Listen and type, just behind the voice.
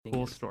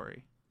full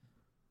story.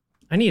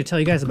 I need to tell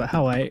you guys about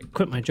how I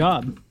quit my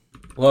job.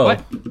 Whoa.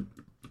 What?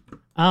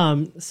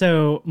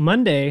 So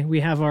Monday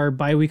we have our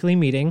bi-weekly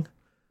meeting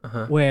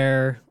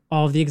where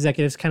all of the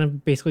executives kind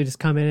of basically just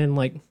come in and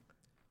like,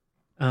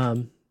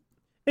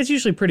 it's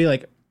usually pretty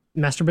like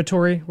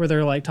masturbatory where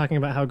they're like talking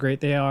about how great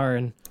they are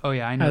and Oh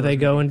yeah, I know. how they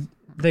go and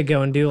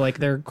do like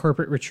their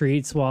corporate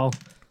retreats while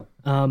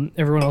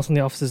everyone else in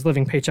the office is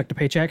living paycheck to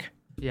paycheck.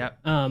 Yeah.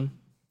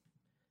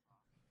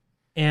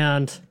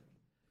 And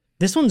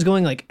this one's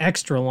going like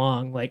extra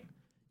long. Like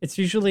it's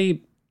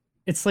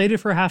slated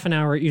for half an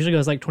hour. It usually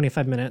goes like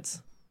 25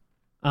 minutes.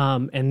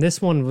 And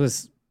this one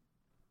was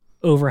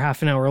over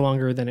half an hour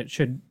longer than it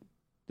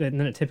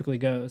typically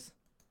goes.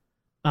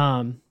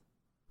 And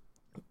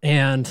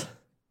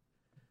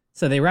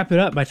so they wrap it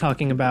up by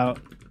talking about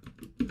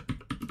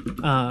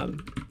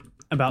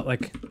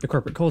like the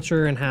corporate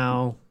culture and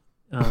how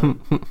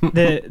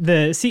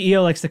the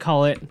CEO likes to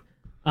call it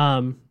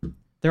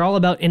they're all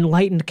about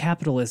enlightened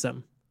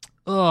capitalism.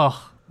 Ugh.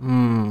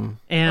 And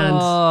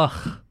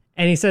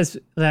he says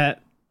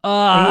that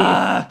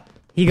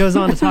he goes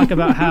on to talk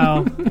about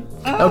how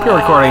I hope you're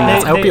recording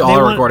this. I hope you all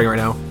are recording right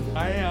now.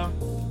 I am.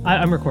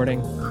 I'm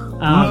recording.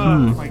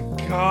 Oh my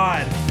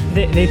god.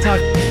 They talk.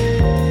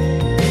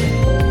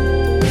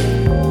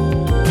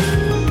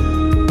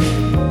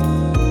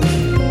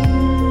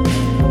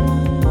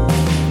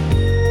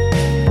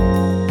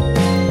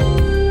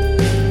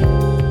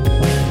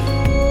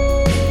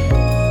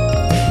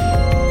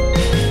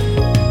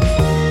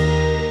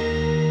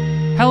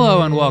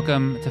 Hello and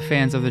welcome to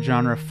Fans of the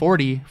Genre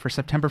 40 for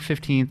September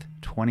 15th,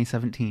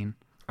 2017.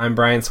 I'm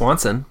Brian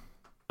Swanson.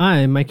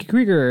 I'm Mikey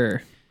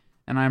Krieger.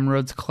 And I'm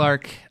Rhodes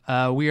Clark.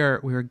 We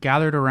are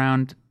gathered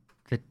around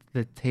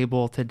the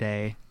table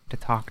today to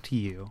talk to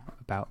you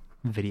about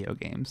video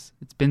games.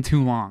 It's been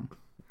too long.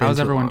 How's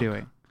everyone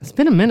doing? It's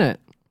been a minute.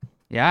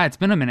 Yeah, it's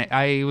been a minute.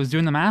 I was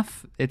doing the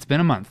math. It's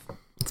been a month.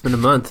 It's been a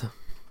month.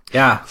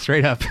 Yeah.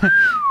 Straight up.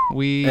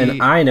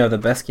 And I know the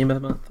best game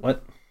of the month.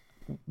 What?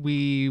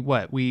 We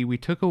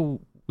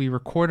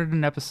recorded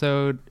an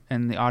episode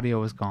and the audio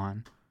was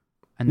gone.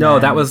 And no,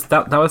 then, that was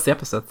the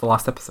episode, the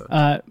last episode.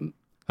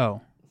 Oh.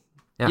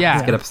 Yeah.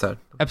 It's a good episode.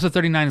 Episode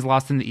 39 is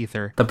lost in the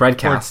ether. The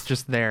breadcast. Or it's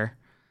just there.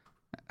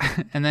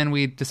 And then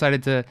we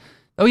decided to...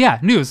 Oh, yeah,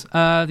 news.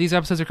 These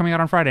episodes are coming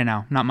out on Friday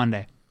now, not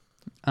Monday.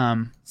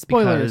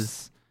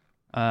 Spoilers.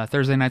 Because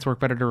Thursday nights work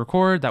better to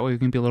record. That way we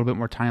can be a little bit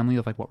more timely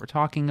with like what we're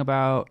talking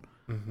about.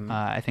 Mm-hmm.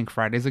 I think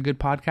Friday's a good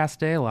podcast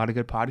day. A lot of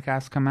good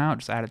podcasts come out.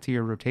 Just add it to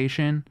your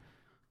rotation.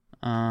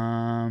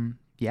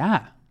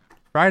 Yeah.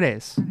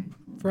 Fridays.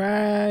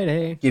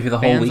 Friday. Give you the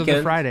whole Fans weekend. of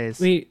the Fridays.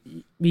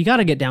 We got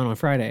to get down on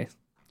Friday.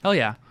 Hell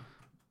yeah.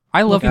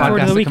 I love Looking forward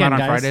to podcasts the that weekend, come out on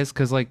guys. Fridays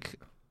because like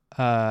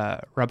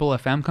Rebel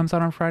FM comes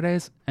out on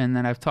Fridays, and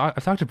then I've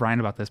talked to Brian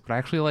about this, but I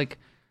actually like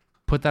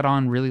put that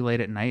on really late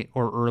at night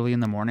or early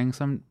in the morning,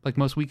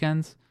 most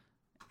weekends,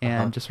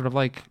 and just sort of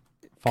like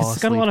fall asleep.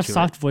 It's got a lot of to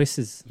soft it.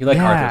 voices. You like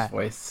Yeah. Arthur's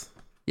voice.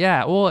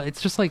 Yeah, well,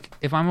 it's just like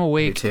if I'm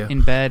awake too.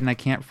 in bed and I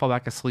can't fall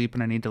back asleep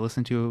and I need to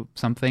listen to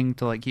something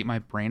to like keep my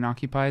brain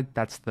occupied,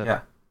 that's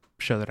the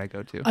show that I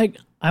go to. I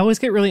always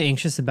get really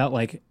anxious about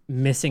like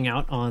missing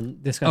out on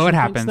discussion. Oh, it points,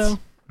 happens. though.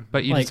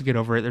 But you Like- just get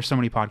over it. There's so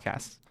many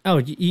podcasts. Oh,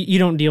 you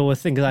don't deal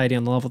with anxiety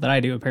on the level that I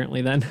do,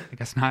 apparently. Then I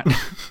guess not.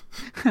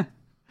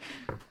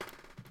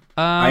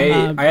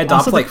 I adopt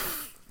also like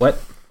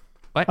what?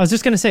 I was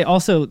just gonna say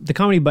also the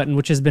comedy button,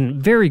 which has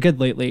been very good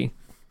lately.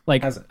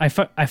 Like Has it?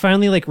 I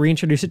finally like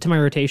reintroduced it to my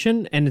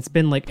rotation, and it's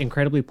been like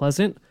incredibly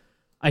pleasant.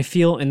 I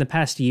feel in the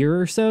past year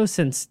or so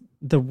since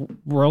the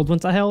world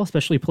went to hell,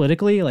 especially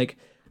politically, like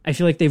I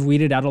feel like they've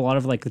weeded out a lot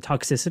of like the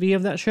toxicity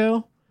of that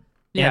show.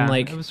 Yeah, and,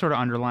 like it was sort of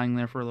underlying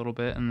there for a little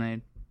bit, and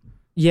they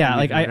yeah,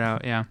 like figured it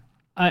out. Yeah.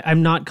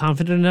 I'm not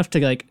confident enough to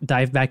like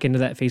dive back into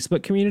that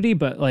Facebook community,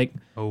 but like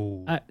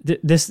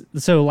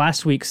so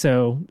last week,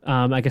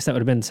 I guess that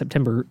would have been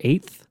September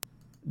 8th.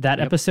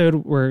 That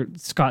episode where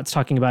Scott's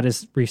talking about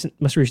his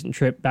most recent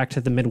trip back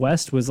to the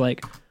Midwest was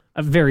like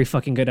a very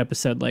fucking good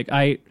episode. Like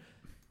I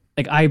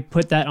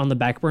put that on the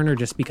back burner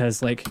just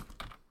because like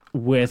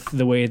with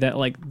the way that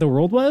like the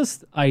world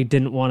was, I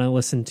didn't want to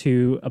listen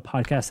to a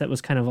podcast that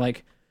was kind of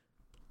like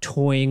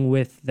toying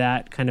with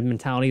that kind of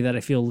mentality that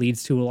I feel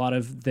leads to a lot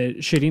of the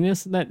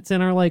shittiness that's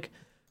in our like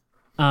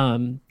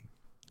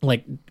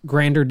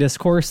grander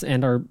discourse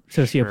and our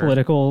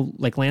sociopolitical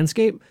like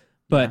landscape.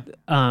 But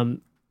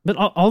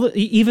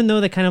even though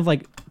they kind of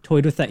like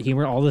toyed with that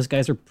humor, all those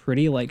guys are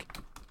pretty like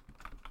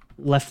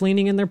left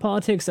leaning in their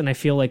politics, and I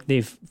feel like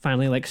they've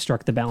finally like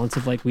struck the balance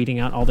of like weeding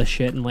out all the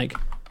shit and like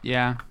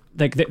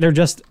they're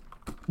just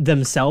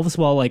themselves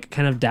while like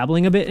kind of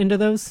dabbling a bit into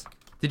those.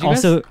 Did you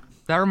also?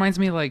 That reminds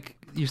me, like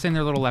you're saying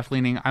they're a little left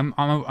leaning. I'm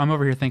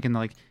over here thinking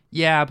like,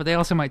 yeah, but they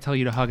also might tell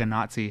you to hug a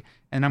Nazi,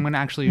 and I'm gonna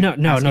actually no.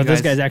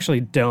 Those guys actually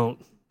don't.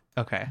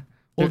 Okay.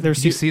 Well,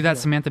 did you see that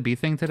Samantha Bee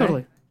thing today?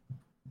 Totally.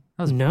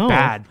 That was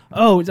bad.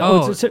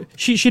 So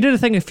she did a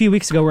thing a few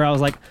weeks ago where I was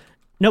like,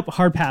 nope,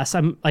 hard pass.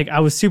 I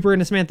was super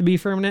into Samantha Bee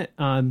for a minute.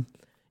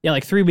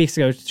 Like 3 weeks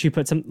ago, she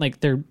put some like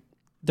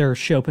their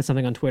show put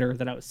something on Twitter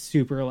that I was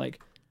super like,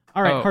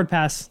 all right, hard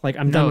pass. Like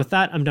I'm done with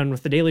that. I'm done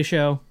with the Daily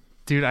Show.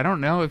 Dude, I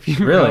don't know if you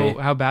know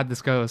how bad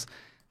this goes.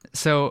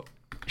 So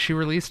she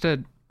released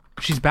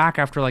she's back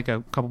after like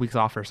a couple weeks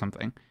off or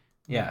something.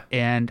 Yeah.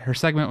 And her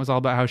segment was all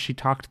about how she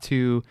talked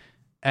to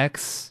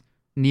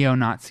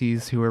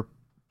ex-neo-Nazis who were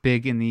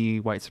big in the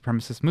white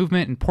supremacist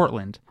movement in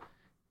Portland.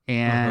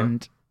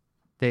 And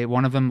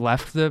one of them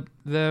left the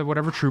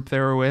whatever troop they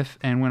were with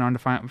and went on to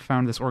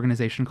found this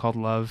organization called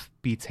Love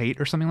Beats Hate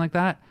or something like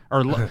that.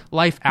 Or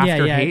Life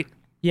After Hate.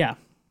 Yeah.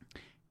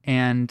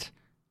 And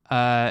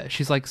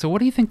she's like, so what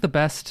do you think the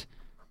best...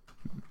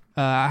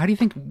 how do you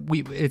think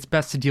it's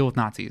best to deal with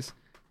Nazis?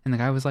 And the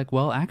guy was like,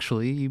 well,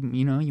 actually,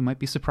 you know, you might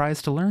be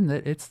surprised to learn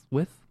that it's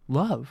with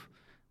love.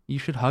 You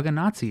should hug a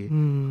Nazi.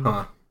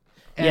 Huh.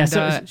 And, yeah,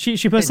 so she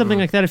posted something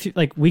like that a few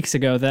weeks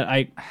ago that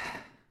I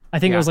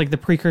think it was like the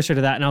precursor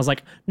to that, and I was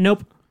like,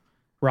 nope,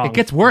 wrong. It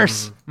gets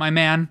worse, my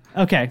man.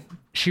 Okay.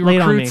 She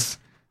recruits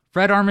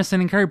Fred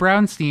Armisen and Carrie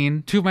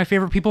Brownstein, two of my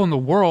favorite people in the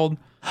world,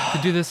 to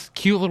do this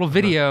cute little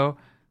video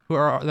that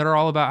are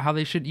all about how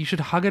you should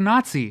hug a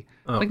Nazi.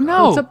 Oh, like,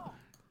 no.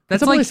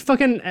 That's like these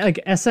fucking like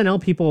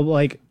SNL people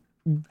like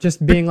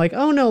just being like,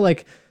 oh no,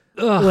 like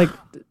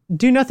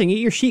do nothing, eat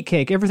your sheet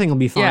cake, everything will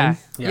be fine.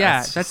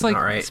 Yeah. That's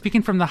like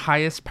speaking from the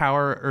highest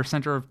power or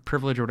center of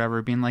privilege or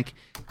whatever, being like,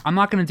 I'm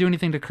not going to do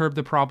anything to curb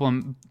the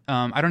problem.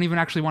 I don't even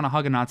actually want to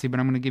hug a Nazi, but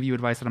I'm going to give you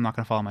advice that I'm not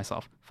going to follow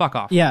myself. Fuck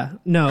off. Yeah,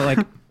 no, like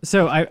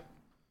so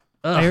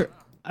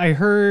I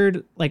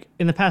heard like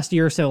in the past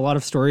year or so a lot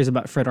of stories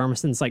about Fred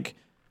Armisen's like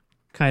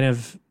kind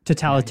of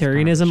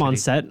totalitarianism on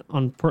set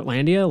on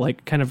Portlandia,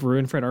 like kind of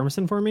ruined Fred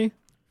Armisen for me.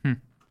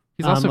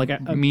 He's also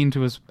like mean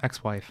to his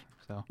ex-wife.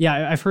 So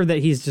yeah, I've heard that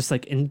he's just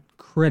like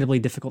incredibly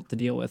difficult to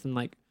deal with and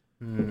like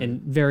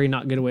in very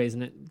not good ways,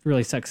 and it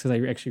really sucks because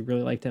I actually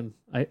really liked him.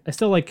 I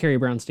still like Carrie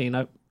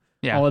Brownstein.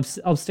 I'll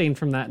abstain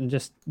from that and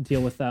just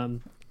deal with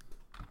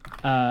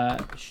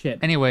shit.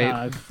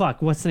 Anyway,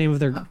 fuck, what's the name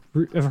of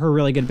her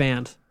really good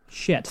band?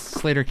 Shit,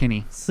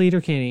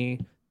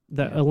 Sleater-Kinney,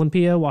 the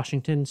Olympia,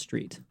 Washington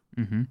Street.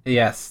 Mm-hmm.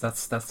 Yes,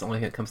 that's the only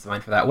thing that comes to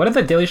mind for that. What did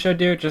the Daily Show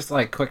do? Just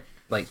like quick,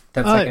 like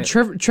 10 seconds.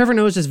 Trevor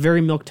Noah is just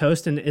very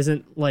milquetoast and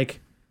isn't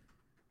like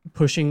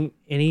pushing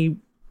any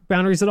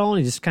boundaries at all, and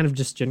he just kind of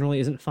just generally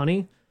isn't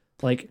funny.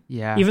 Like,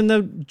 even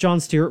though Jon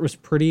Stewart was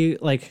pretty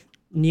like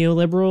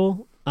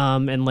neoliberal,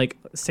 and like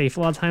safe a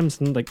lot of times,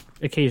 and like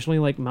occasionally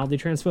like mildly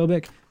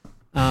transphobic.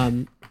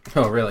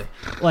 Oh really?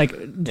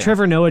 Like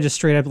Trevor Noah just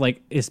straight up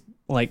like is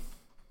like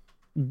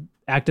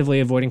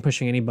actively avoiding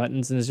pushing any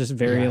buttons and is just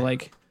very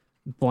like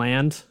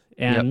bland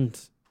and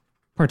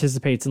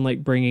participates in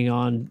like bringing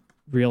on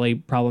really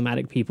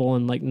problematic people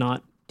and like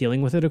not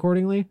dealing with it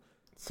accordingly.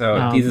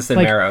 So Jesus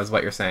and Mero is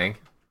what you're saying.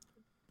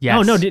 Yes.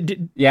 Oh no!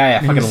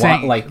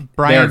 Fucking like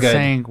Brian's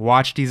saying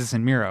watch Jesus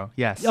and Mero.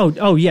 Yes.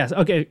 Oh yes.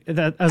 Okay.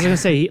 I was gonna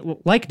say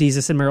like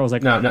Jesus and Mero was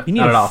like, no, you need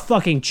to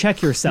fucking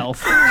check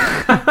yourself.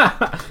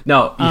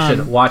 No, you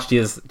should watch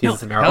Jesus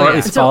and Mero, or at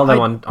least follow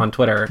them on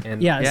Twitter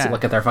and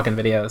look at their fucking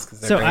videos because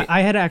they're great.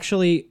 I had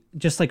actually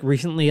just like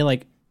recently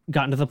like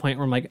gotten to the point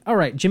where I'm like, all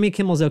right, Jimmy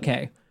Kimmel's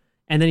okay,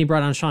 and then he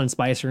brought on Sean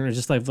Spicer and it was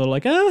just like little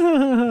like,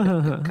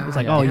 it's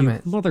like, oh you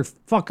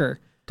motherfucker.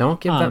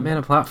 Don't give that man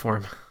a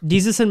platform.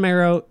 Jesus and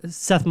Mero,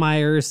 Seth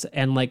Meyers,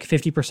 and like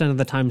 50% of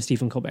the time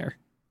Stephen Colbert.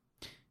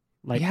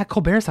 Like,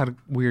 Colbert's had a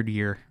weird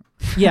year.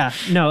 Yeah,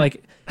 no,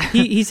 like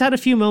he's had a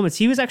few moments.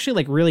 He was actually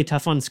like really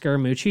tough on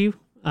Scaramucci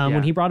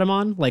when he brought him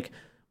on, like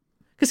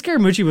because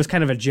Scaramucci was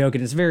kind of a joke,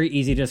 and it's very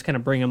easy to just kind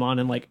of bring him on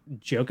and like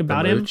joke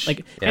about him,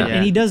 like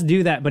and he does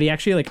do that, but he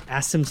actually like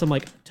asks him some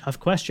like tough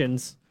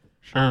questions.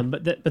 Sure.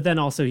 But then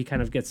also he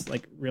kind of gets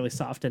like really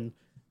soft and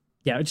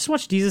just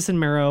watch Jesus and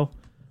Mero.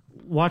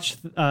 Watch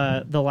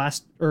the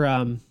last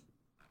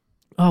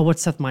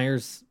what's Seth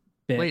Meyers'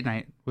 bit? Late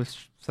Night with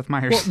Seth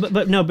Meyers.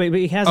 Well, but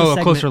he has a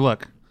segment. Closer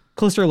Look.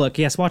 Closer Look.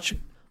 Yes, watch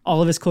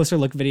all of his Closer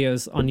Look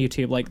videos on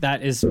YouTube. Like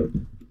that is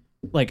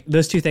like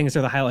those two things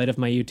are the highlight of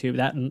my YouTube.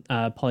 That and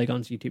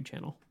Polygon's YouTube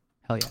channel.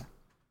 Hell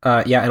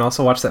yeah. And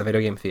also watch that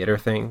video game theater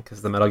thing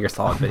because the Metal Gear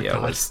Solid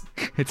video was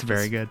it's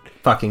very good.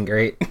 Fucking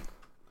great.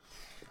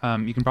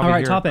 You can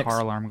probably hear a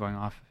car alarm going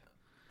off.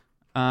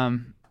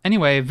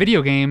 Anyway,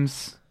 video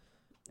games.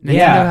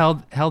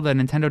 Nintendo held a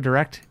Nintendo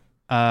Direct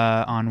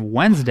on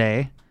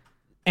Wednesday.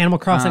 Animal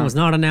Crossing was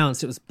not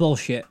announced. It was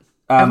bullshit.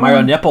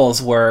 Mario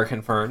nipples were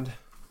confirmed.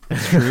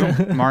 That's true.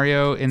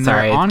 Mario, in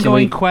their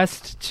ongoing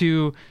quest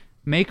to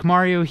make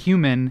Mario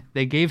human,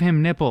 they gave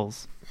him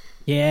nipples.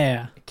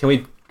 Yeah. Can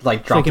we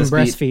like drop this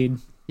breastfeed?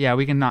 Yeah,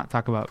 we can not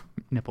talk about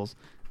nipples.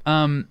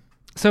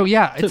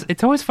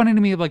 It's always funny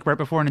to me, like right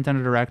before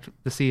Nintendo Direct,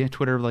 to see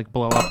Twitter like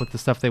blow up with the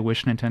stuff they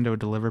wish Nintendo would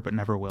deliver but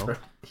never will.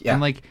 Yeah.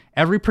 And like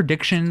every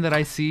prediction that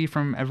I see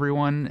from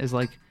everyone is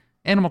like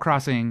Animal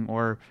Crossing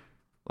or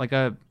like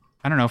I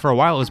don't know. For a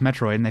while it was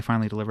Metroid, and they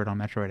finally delivered on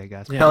Metroid, I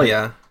guess. Yeah. Hell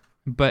yeah!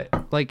 But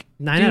like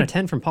 9 out of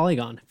 10 from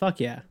Polygon. Fuck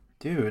yeah,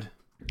 dude.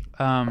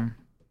 I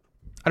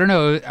don't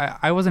know.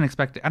 I wasn't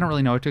expecting. I don't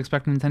really know what to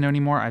expect from Nintendo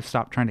anymore. I've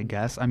stopped trying to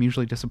guess. I'm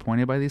usually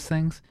disappointed by these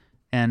things,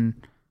 and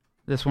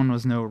This one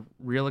was no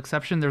real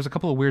exception. There's a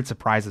couple of weird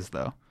surprises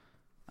though.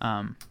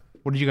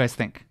 What did you guys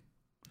think?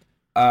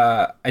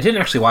 I didn't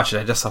actually watch it.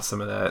 I just saw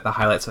some of the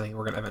highlights. I think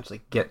we're gonna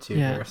eventually get to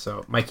here.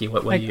 So, Mikey,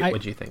 what do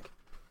you think?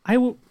 I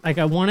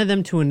wanted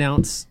them to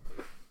announce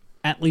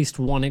at least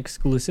one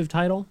exclusive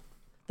title.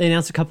 They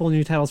announced a couple of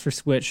new titles for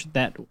Switch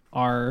that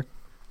are,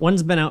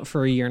 one's been out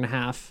for a year and a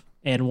half,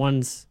 and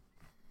one's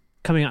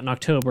coming out in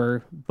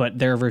October, but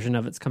their version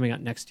of it's coming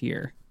out next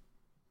year.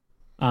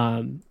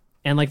 And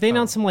like they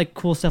announced some like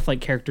cool stuff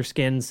like character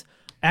skins.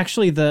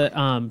 Actually,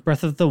 the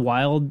Breath of the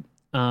Wild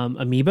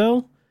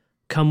amiibo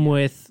come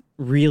with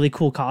really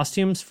cool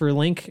costumes for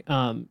Link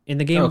in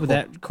the game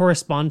that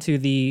correspond to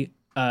the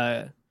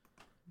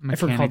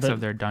mechanics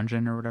of their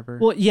dungeon or whatever.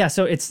 Well, yeah,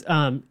 so it's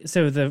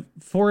so the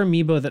 4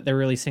 amiibo that they're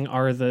releasing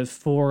are the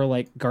 4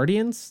 like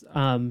guardians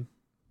from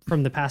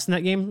the past in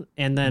that game,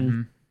 and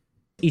then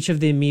each of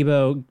the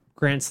amiibo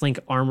grants Link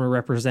armor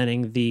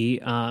representing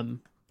the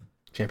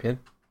champion.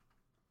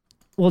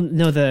 Well,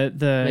 no, the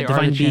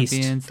divine beast.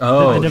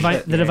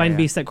 The divine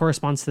beast that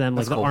corresponds to them.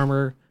 That's like the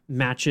armor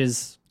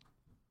matches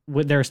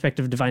with their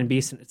respective divine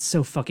beasts, and it's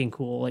so fucking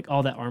cool. Like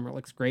all that armor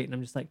looks great, and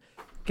I'm just like,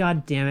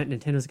 God damn it,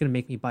 Nintendo's gonna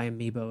make me buy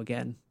amiibo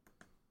again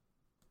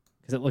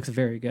because it looks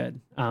very good.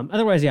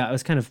 Otherwise, yeah, it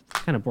was kind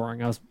of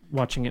boring. I was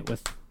watching it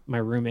with my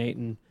roommate,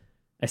 and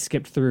I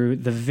skipped through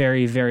the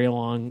very, very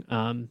long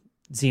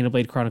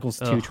Xenoblade Chronicles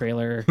 2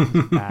 trailer.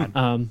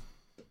 Bad.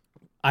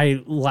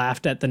 I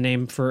laughed at the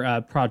name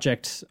for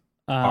Project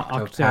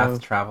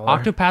Octopath Traveler.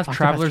 Octopath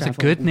Traveler is a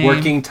good name.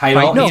 Working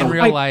title. No, in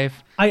real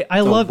life. I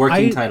love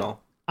working title.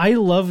 I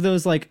love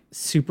those like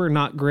super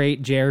not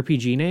great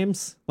JRPG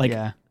names. Like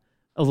a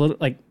little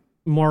like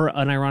more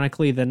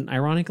unironically than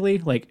ironically.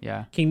 Like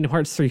Kingdom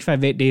Hearts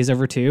 358 Days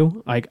Over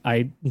 2. Like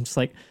I'm just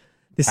like,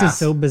 this is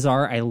so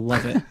bizarre. I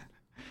love it.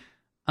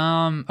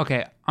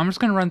 Okay, I'm just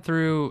gonna run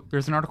through.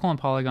 There's an article on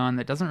Polygon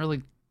that doesn't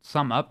really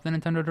sum up the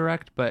Nintendo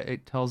Direct, but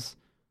it tells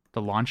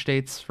the launch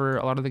dates for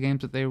a lot of the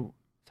games that they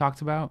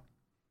talked about.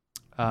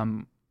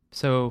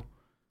 So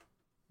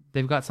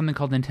they've got something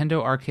called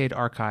Nintendo Arcade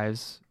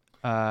Archives,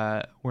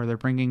 where they're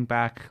bringing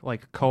back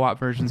like co-op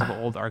versions of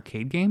old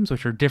arcade games,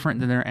 which are different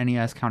than their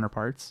NES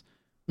counterparts,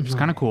 which is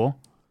kind of cool.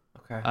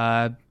 Okay.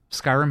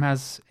 Skyrim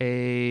has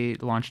a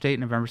launch date,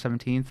 November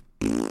 17th.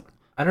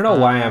 I don't know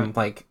why I'm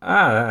like,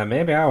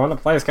 maybe I want to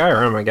play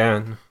Skyrim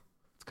again.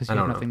 It's because you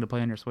have nothing to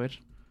play on your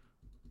Switch.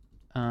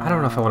 I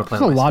don't know if I want to play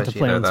on my Switch. There's a lot to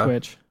play on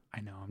Switch.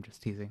 I know, I'm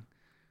just teasing.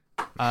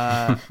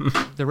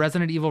 The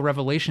Resident Evil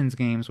Revelations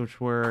games, which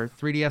were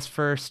 3DS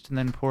first and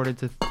then ported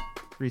to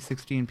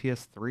 360 and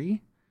PS3,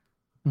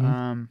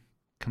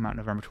 come out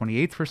November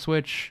 28th for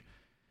Switch.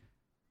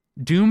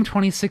 Doom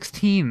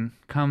 2016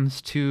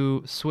 comes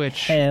to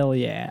Switch. Hell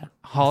yeah.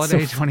 Holiday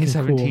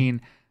 2017.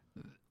 Cool.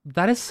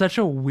 That is such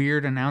a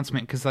weird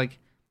announcement because, like,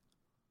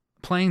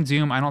 playing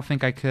Doom, I don't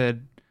think I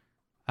could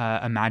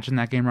imagine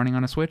that game running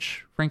on a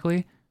Switch,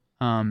 frankly.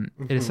 It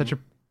is such a,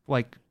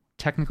 like,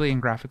 technically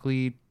and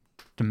graphically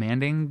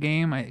demanding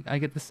game, I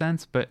get the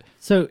sense, but...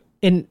 So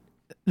I've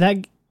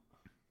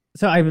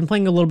been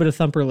playing a little bit of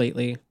Thumper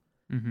lately,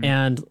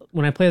 and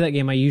when I play that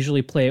game, I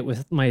usually play it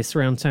with my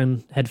surround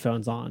sound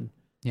headphones on.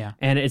 Yeah.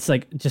 And it's,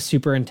 like, just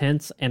super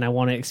intense, and I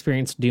want to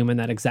experience Doom in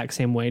that exact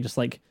same way, just,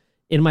 like,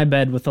 in my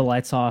bed with the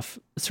lights off,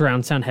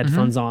 surround sound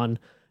headphones on,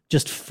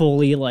 just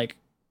fully, like,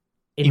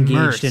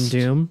 engaged in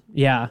Doom.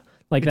 Yeah.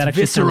 Like, it's that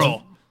actually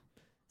visceral.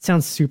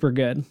 Sounds super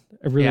good.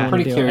 I really I'm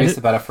pretty curious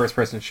about a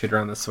first-person shooter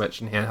on the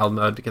Switch in handheld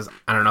mode because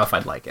I don't know if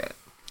I'd like it.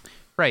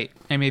 Right,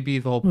 and maybe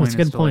the whole point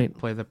is to like,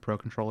 play the Pro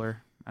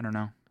Controller. I don't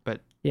know,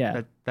 but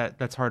yeah,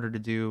 that's harder to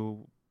do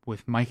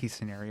with Mikey's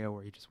scenario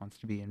where he just wants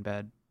to be in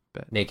bed,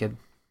 but naked,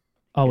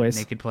 always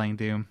naked playing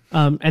Doom.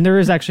 And there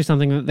is actually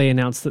something that they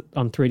announced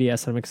on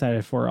 3DS that I'm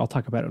excited for. I'll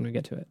talk about it when we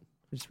get to it.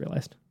 I just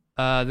realized.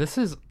 This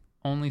is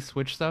only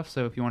Switch stuff,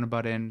 so if you want to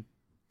butt in,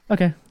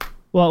 okay.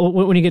 Well,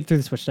 when you get through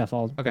the Switch stuff,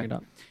 I'll bring it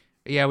up.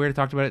 Yeah, we already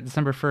talked about it.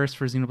 December 1st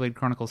for Xenoblade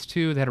Chronicles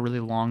 2. They had a really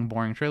long,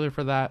 boring trailer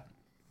for that.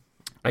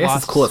 I guess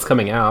it's cool it's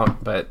coming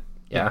out, but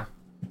yeah.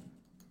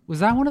 Was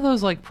that one of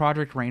those like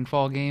Project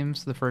Rainfall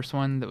games, the first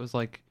one that was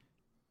like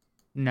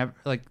never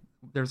like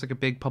there was like a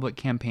big public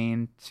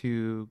campaign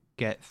to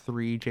get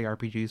 3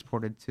 JRPGs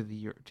ported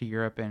to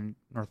Europe and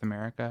North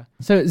America?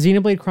 So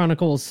Xenoblade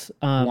Chronicles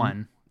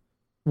 1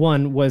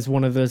 was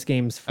one of those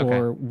games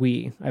for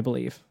Wii, I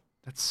believe.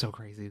 That's so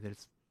crazy that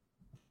it's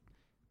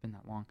been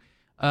that long.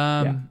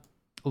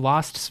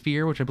 Lost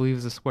Sphere, which I believe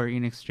is a Square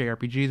Enix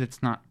JRPG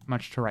that's not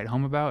much to write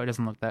home about. It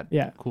doesn't look that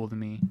cool to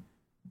me.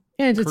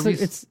 And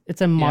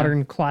it's a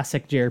modern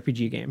classic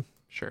JRPG game.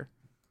 Sure.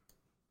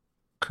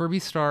 Kirby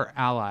Star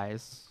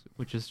Allies,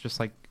 which is just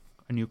like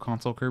a new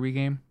console Kirby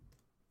game.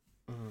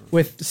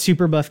 With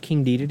super buff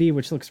King Dedede,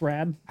 which looks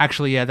rad.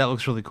 Actually, yeah, that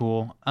looks really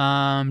cool.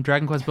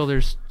 Dragon Quest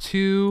Builders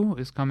 2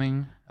 is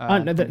coming.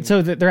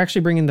 So they're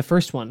actually bringing the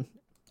first one.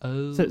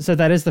 Oh. So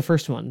that is the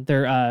first one.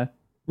 They're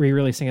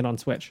re-releasing it on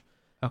Switch.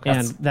 Okay.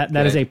 And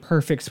that is a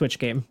perfect Switch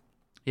game.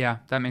 Yeah,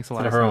 that makes a lot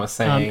of sense. Everyone was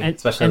saying,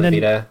 especially on the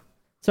Vita.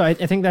 So I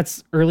think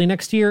that's early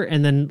next year,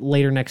 and then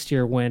later next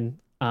year when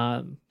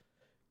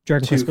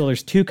Dragon Quest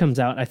Builders 2 comes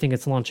out, I think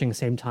it's launching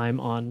same time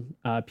on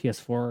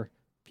PS4,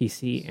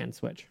 PC, and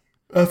Switch.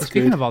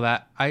 Speaking of all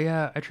that,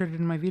 I traded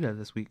in my Vita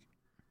this week.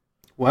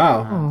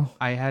 Wow.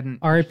 I hadn't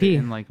RIP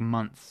in like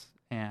months,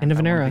 and end of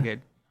an era. To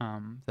get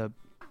the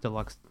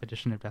deluxe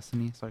edition of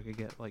Destiny, so I could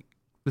get like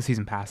the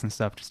season pass and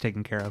stuff just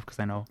taken care of, because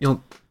I know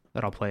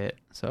that I'll play it.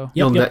 So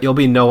you'll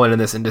be no one in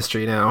this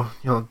industry now.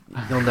 You'll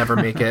never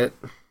make it.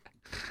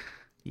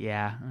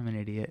 Yeah, I'm an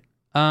idiot.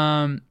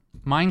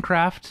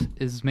 Minecraft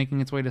is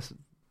making its way to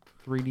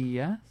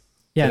 3DS.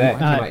 Yeah,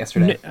 came out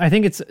yesterday. I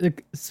think it's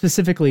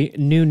specifically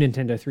new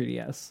Nintendo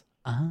 3DS.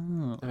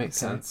 Oh, that makes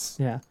sense.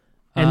 Yeah,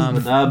 and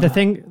the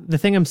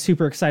thing I'm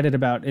super excited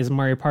about is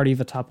Mario Party: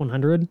 The Top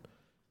 100.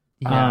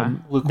 Yeah,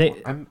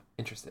 I'm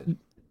interested.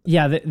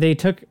 Yeah, they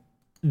took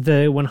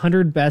the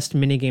 100 best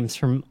mini games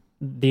from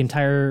the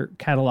entire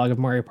catalog of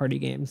Mario Party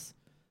games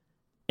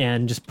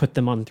and just put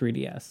them on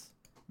 3DS.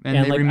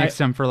 And they remixed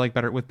them for like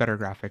better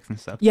graphics and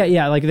stuff.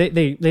 Yeah, like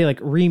they like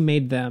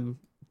remade them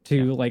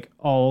to like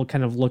all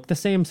kind of look the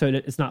same, so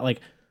it's not like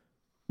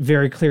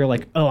very clear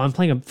like, oh, I'm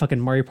playing a fucking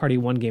Mario Party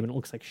 1 game and it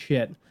looks like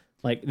shit.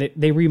 Like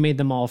they remade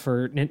them all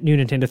for new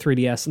Nintendo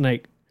 3DS, and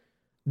like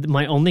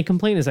my only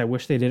complaint is I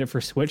wish they did it for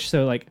Switch,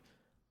 so like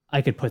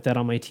I could put that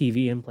on my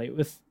TV and play it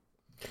with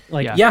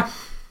like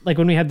like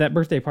when we had that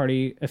birthday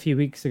party a few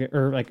weeks ago,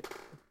 or like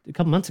a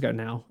couple months ago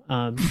now,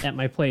 at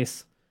my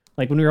place.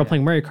 Like when we were all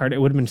playing Mario Kart, it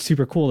would have been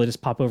super cool to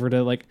just pop over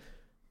to like,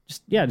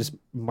 just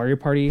Mario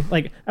Party.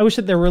 Like I wish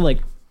that there were like,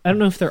 I don't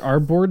know if there are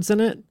boards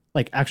in it,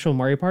 like actual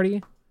Mario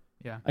Party.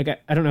 Yeah. Like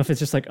I don't know if it's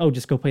just like, oh,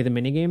 just go play the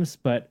mini games,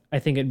 but I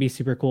think it'd be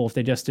super cool if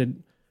they just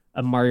did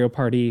a Mario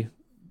Party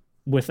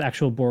with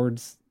actual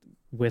boards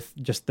with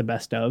just the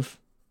best of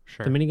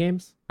the mini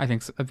games. I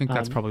think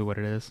that's probably what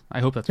it is. I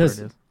hope that's what it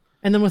is.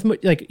 And then with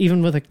like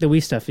even with like the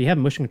Wii stuff, you have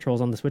motion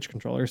controls on the Switch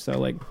controller, so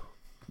like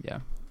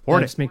Or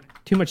just make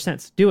too much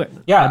sense. Do it.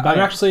 Yeah, I'm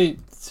actually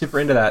super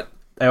into that.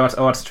 I watched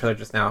the trailer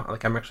just now.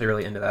 Like I'm actually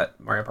really into that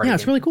Mario Party. Yeah,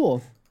 it's really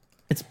cool.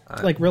 It's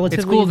like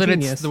relatively. It's cool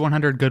ingenious. that it's the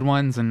 100 good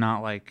ones and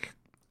not like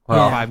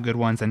 5 good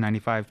ones and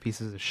 95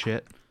 pieces of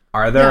shit.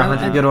 Are there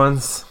 100 good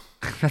ones?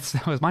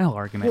 That was my whole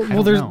argument.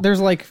 Well, there's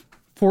like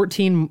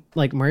 14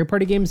 like Mario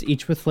Party games,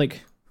 each with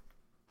like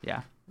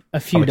a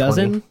few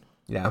dozen.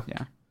 Yeah.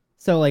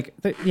 So like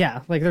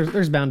like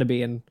there's bound to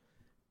be, and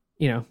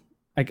you know.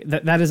 Like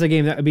that is a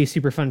game that would be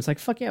super fun. It's like,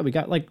 fuck yeah, we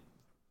got like,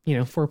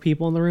 4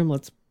 people in the room.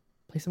 Let's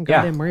play some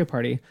goddamn Mario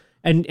Party.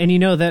 And you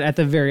know that at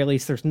the very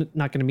least, there's not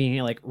going to be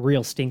any like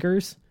real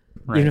stinkers,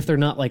 even if they're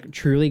not like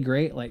truly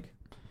great. Like,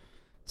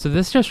 so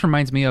this just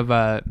reminds me of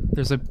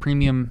there's a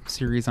premium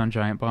series on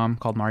Giant Bomb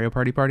called Mario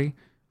Party,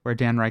 where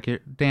Dan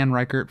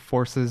Reichert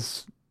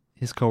forces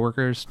his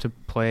coworkers to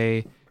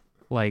play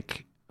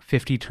like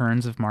 50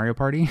 turns of Mario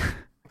Party.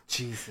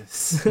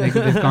 Jesus. They've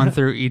gone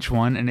through each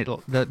one, and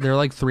they're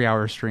like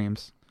 3-hour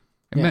streams.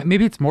 Yeah.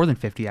 Maybe it's more than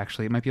 50,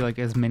 actually. It might be like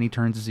as many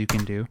turns as you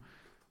can do.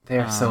 They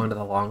are so into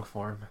the long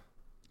form.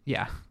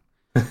 Yeah.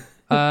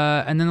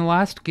 And then the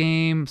last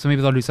game, so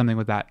maybe they'll do something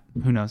with that.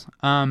 Who knows?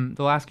 The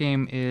last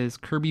game is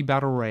Kirby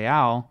Battle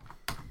Royale,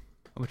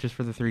 which is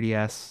for the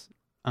 3DS.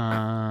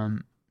 I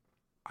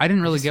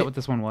didn't really get what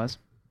this one was.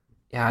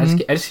 Yeah,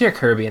 I just hear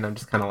Kirby, and I'm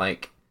just kind of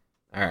like,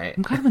 all right.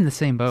 I'm kind of in the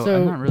same boat.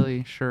 I'm not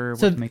really sure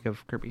what to make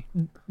of Kirby.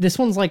 This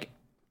one's like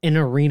an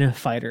arena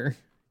fighter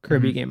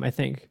Kirby game, I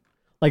think.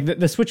 Like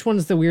the Switch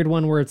one's the weird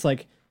one where it's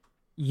like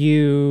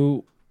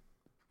you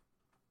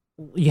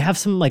have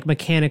some like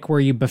mechanic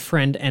where you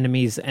befriend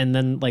enemies, and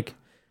then like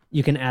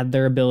you can add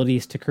their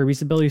abilities to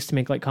Kirby's abilities to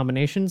make like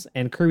combinations.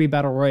 And Kirby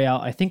Battle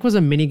Royale, I think, was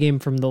a mini game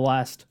from the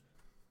last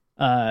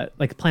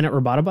like Planet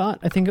Robotobot,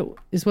 I think it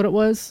is what it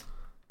was.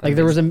 Like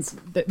there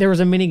was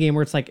a mini game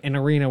where it's like an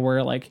arena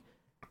where like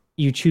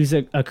you choose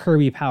a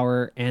Kirby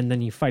power and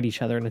then you fight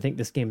each other, and I think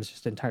this game is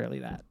just entirely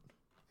that.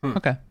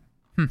 Okay.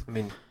 I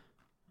mean,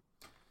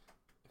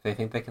 if they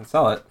think they can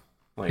sell it,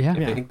 like if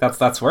they think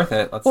that's worth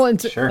it,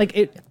 sure. Like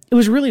it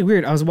was really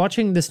weird. I was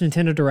watching this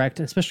Nintendo Direct,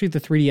 especially the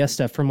 3DS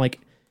stuff, from like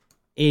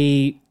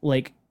a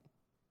like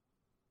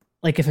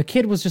if a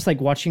kid was just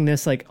like watching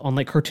this like on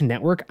like Cartoon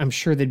Network, I'm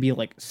sure they'd be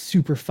like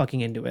super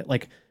fucking into it,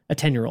 like a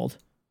 10-year-old.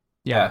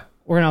 Yeah.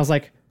 When I was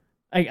like,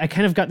 I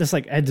kind of got this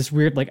like I had this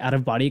weird like out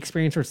of body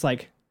experience where it's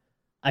like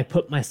I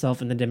put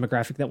myself in the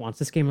demographic that wants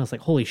this game. I was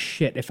like, holy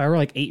shit, if I were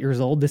like 8 years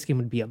old, this game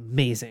would be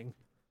amazing.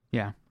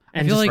 Yeah.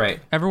 I feel like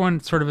everyone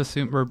sort of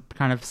assumes or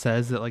kind of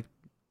says that like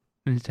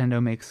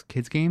Nintendo makes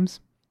kids games.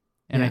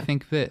 And I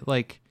think that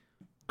like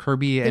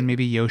Kirby and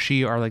maybe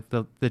Yoshi are like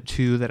the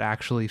two that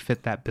actually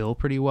fit that bill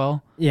pretty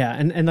well. Yeah.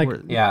 And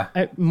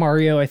like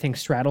Mario, I think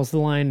straddles the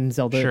line, and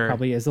Zelda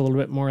probably is a little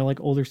bit more like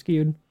older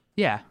skewed.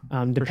 Yeah.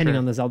 Depending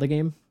on the Zelda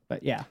game.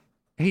 But yeah.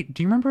 Hey,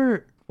 do you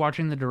remember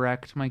watching the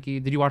Direct, Mikey?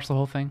 Did you watch the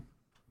whole thing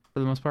for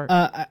the most part?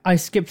 I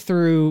skipped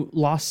through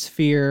Lost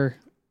Sphere.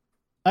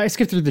 I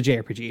skipped through the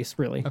JRPGs,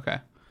 really. Okay.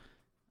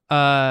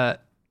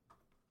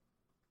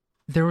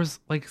 There was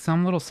like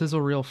some little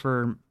sizzle reel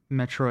for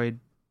Metroid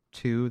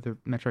 2, the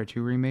Metroid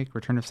 2 remake,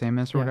 Return of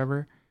Samus or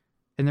whatever.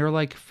 and they were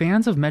like,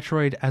 fans of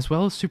Metroid as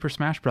well as Super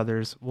Smash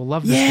Brothers will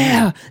love this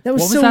game. That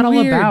was what was so that all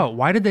weird. about?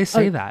 Why did they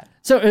say that?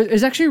 So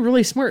it's actually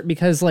really smart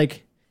because,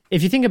 like,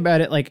 if you think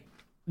about it, like,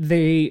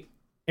 every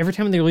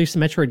time they release a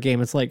Metroid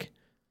game, it's like,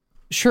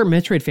 sure,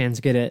 Metroid fans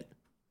get it,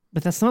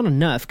 but that's not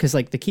enough because,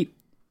 like, they keep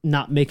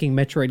not making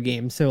Metroid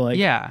games. So, like,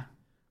 yeah.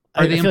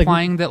 Are they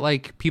implying that,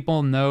 like,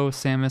 people know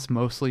Samus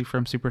mostly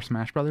from Super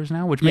Smash Brothers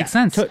now? Which makes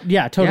sense. Totally.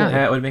 Yeah,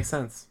 it would make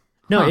sense.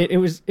 No, it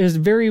was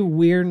very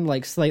weird and,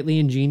 like, slightly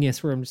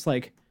ingenious where I'm just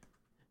like,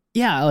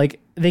 yeah, like,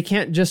 they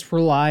can't just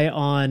rely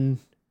on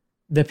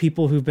the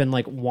people who've been,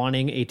 like,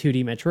 wanting a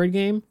 2D Metroid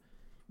game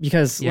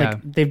because, like,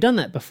 they've done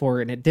that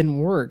before and it didn't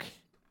work.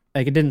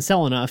 Like, it didn't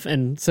sell enough.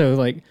 And so,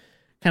 like,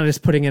 kind of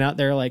just putting it out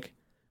there, like,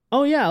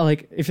 oh, yeah,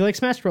 like, if you like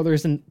Smash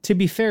Brothers, and to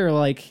be fair,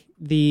 like,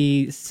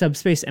 the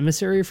Subspace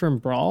Emissary from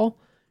Brawl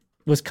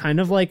was kind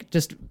of, like,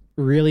 just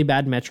really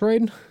bad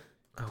Metroid.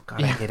 Oh,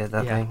 God, I hated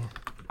that thing.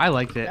 I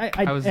liked it.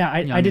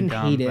 I didn't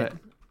hate it.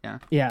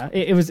 Yeah,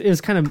 it was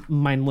kind of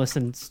mindless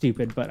and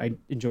stupid, but I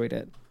enjoyed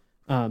it.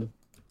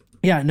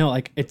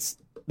 Like, it's,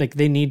 like,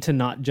 they need to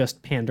not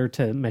just pander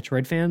to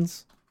Metroid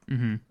fans.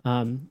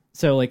 Mm-hmm.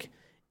 So, like,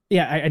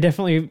 I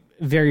definitely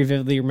very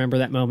vividly remember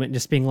that moment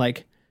just being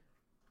like,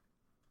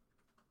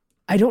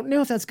 I don't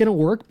know if that's going to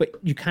work, but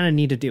you kind of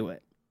need to do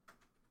it.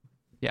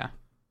 Yeah.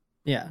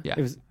 It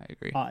was I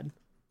agree. odd.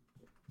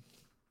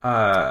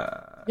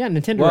 Well,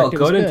 Nintendo. Direct,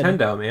 go good.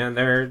 Nintendo, man.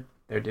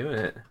 They're doing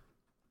it.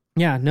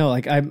 Yeah, no,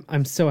 like,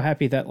 I'm so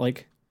happy that,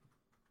 like,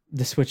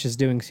 the Switch is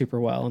doing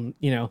super well. And,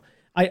 you know,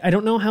 I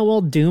don't know how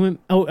well Doom...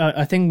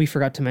 a thing we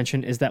forgot to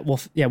mention is that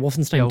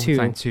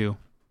Wolfenstein 2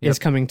 is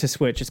coming to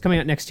Switch. It's coming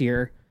out next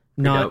year,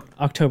 not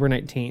October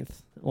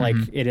 19th, like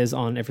it is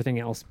on everything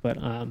else. But,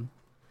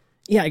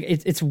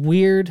 it's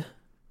weird.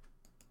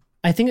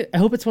 I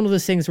hope it's one of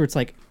those things where it's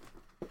like...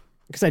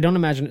 Because I don't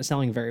imagine it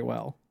selling very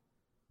well.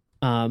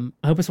 I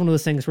hope it's one of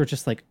those things where it's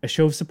just, like, a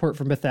show of support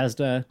from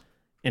Bethesda,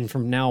 and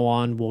from now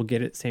on, we'll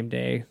get it same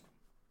day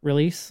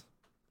release.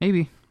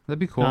 Maybe. That'd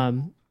be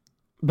cool.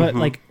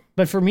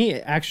 But for me,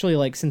 actually,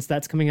 like, since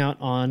that's coming out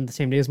on the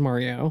same day as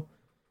Mario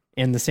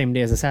and the same day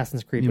as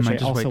Assassin's Creed, which I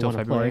also want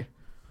to play,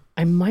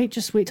 I might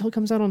just wait till it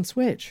comes out on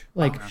Switch.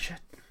 Like,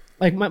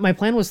 like my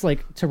plan was,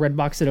 like, to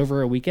Redbox it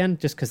over a weekend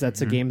just because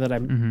that's a game that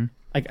I'm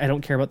like, I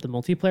don't care about the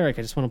multiplayer. Like,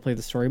 I just want to play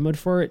the story mode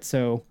for it.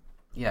 So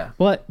yeah.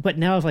 But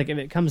now, if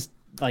it comes,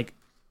 like,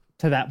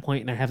 to that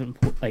point and I haven't,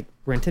 like,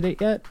 rented it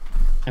yet,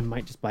 I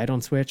might just buy it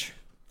on Switch.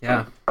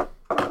 Yeah.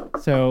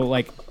 So,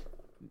 like,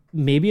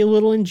 maybe a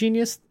little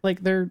ingenious,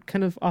 like, they're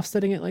kind of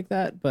offsetting it like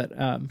that, but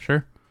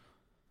sure.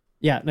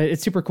 Yeah,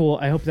 it's super cool.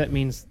 I hope that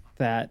means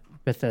that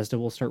Bethesda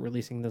will start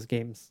releasing those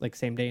games, like,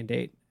 same day and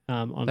date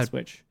on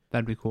Switch.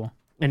 That'd be cool.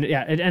 And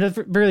yeah, and at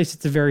the very least,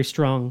 it's a very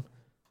strong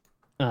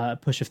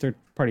push of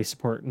third-party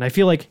support. And I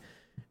feel like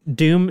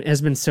Doom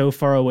has been so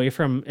far away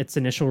from its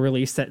initial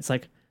release that it's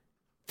like,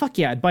 fuck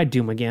yeah, I'd buy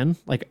Doom again.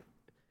 Like,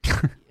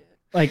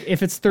 like,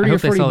 if it's 30 or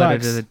 40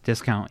 bucks, at a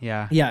discount.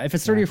 Yeah, if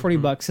it's 30 or 40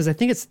 bucks, because I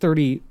think it's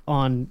 30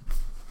 on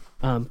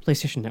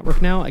PlayStation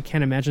Network now. I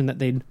can't imagine that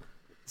they'd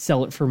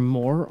sell it for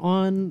more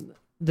on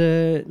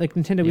the, like,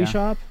 Nintendo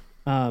eShop.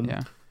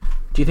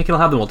 Do you think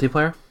it'll have the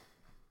multiplayer?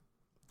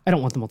 I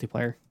don't want the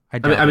multiplayer.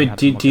 I mean,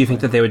 do you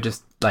think that they would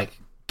just, like,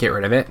 get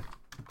rid of it?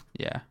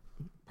 Yeah,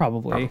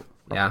 probably.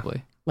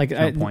 Probably. Like,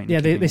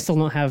 they still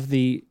don't have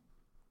the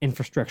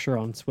infrastructure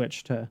on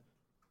Switch to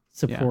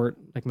support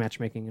like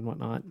matchmaking and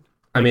whatnot.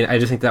 I mean, I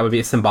just think that would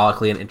be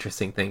symbolically an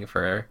interesting thing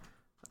for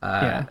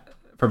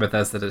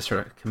Bethesda to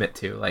sort of commit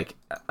to. Like,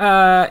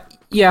 fuck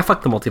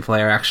the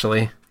multiplayer,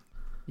 actually.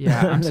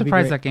 Yeah, I'm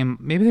surprised that game.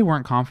 Maybe they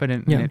weren't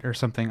confident in it or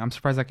something. I'm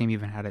surprised that game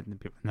even had it in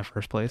the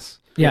first place.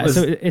 Yeah,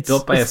 so it's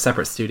built by a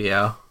separate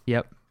studio.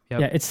 Yep.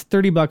 Yeah, it's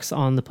 $30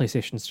 on the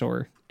PlayStation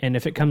Store, and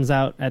if it comes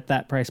out at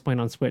that price point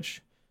on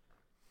Switch,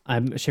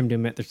 I'm ashamed to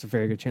admit there's a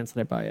very good chance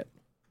that I buy it.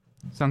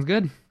 Sounds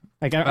good.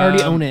 Like, I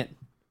already own it.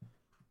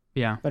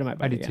 Yeah, but I might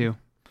buy it too.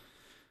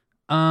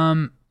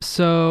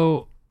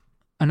 So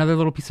another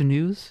little piece of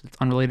news that's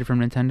unrelated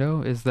from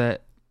Nintendo is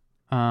that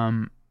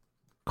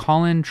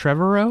Colin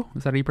Trevorrow,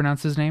 is that how you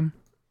pronounce his name?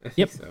 I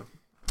think so.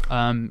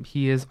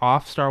 He is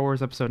off Star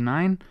Wars Episode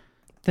 9.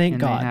 Thank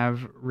God. They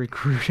have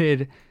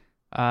recruited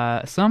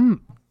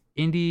some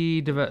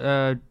indie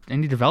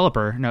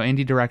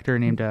director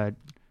named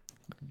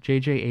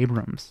J.J.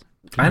 Abrams.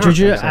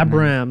 J.J.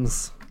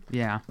 Abrams.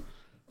 Yeah.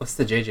 What's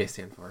the J.J.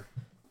 stand for?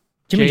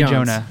 Jimmy Jones.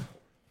 Jonah.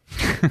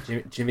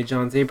 Jimmy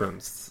John's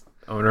Abrams,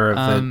 owner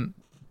of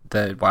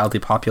the wildly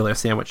popular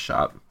sandwich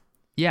shop.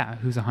 Yeah,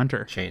 who's a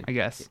hunter chain, I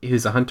guess.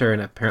 Who's a hunter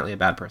and apparently a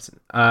bad person.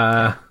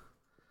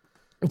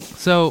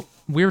 So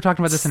we were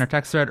talking about this in our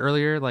text thread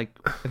earlier. Like,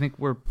 I think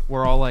we're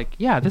all like,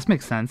 yeah, this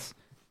makes sense.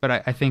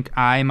 But I think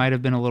I might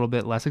have been a little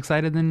bit less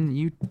excited than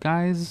you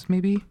guys,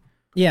 maybe.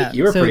 Yeah,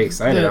 you were pretty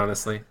excited,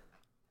 honestly.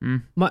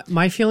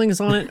 My feelings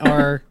on it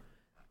are,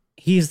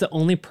 he's the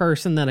only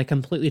person that I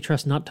completely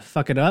trust not to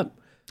fuck it up.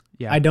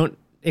 Yeah, I don't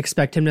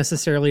expect him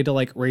necessarily to,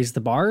 like, raise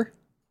the bar.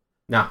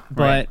 No,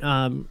 but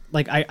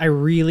like, I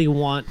really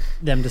want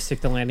them to stick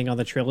the landing on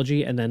the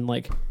trilogy and then,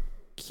 like,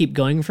 keep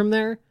going from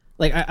there.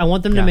 Like I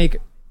want them to make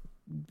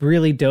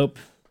really dope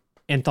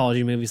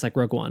anthology movies like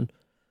Rogue One,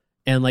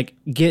 and like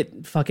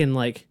get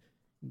Taika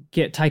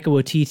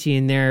Waititi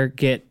in there,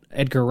 get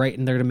Edgar Wright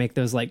in there to make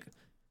those like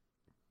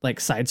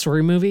side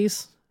story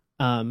movies.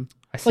 I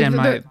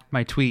stand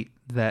my tweet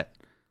that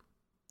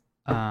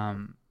oh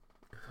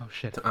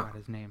shit, I forgot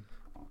his name.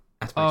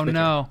 Oh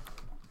no,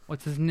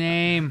 what's his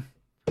name?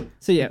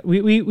 So yeah,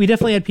 we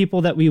definitely had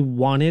people that we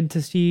wanted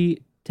to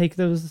see take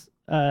the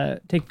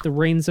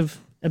reins of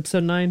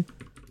episode 9.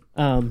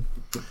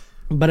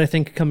 But I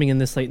think coming in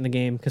this late in the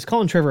game, because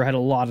Colin Trevor had a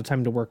lot of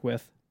time to work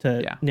with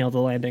to nail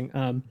the landing.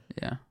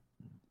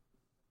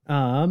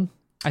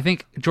 I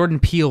think Jordan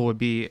Peele would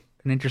be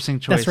an interesting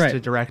choice to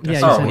direct a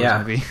Star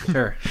Wars movie.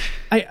 Sure.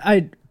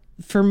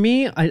 For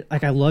me,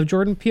 I love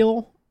Jordan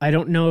Peele. I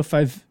don't know if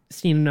I've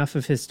seen enough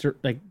of his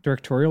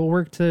directorial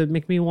work to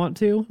make me want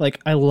to.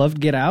 Like, I loved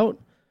Get Out.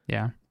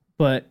 Yeah.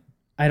 But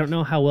I don't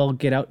know how well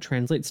Get Out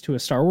translates to a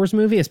Star Wars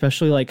movie,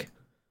 especially like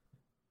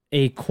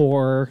a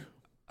core.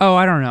 Oh,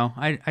 I don't know.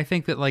 I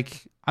think that,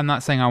 like, I'm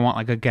not saying I want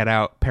like a Get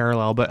Out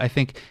parallel, but I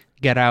think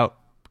Get Out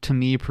to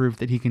me proved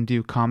that he can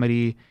do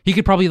comedy. He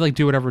could probably like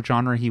do whatever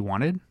genre he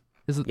wanted.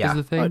 Is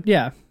the thing?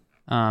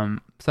 So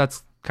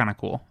that's kind of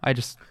cool.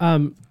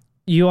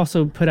 You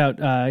also put out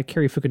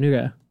Cary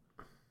Fukunaga.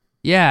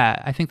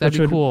 Yeah, I think that'd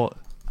be cool.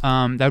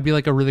 That would be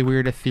like a really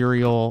weird,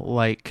 ethereal,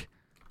 like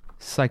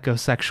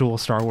psychosexual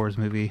Star Wars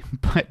movie.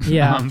 But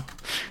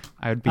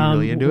I would be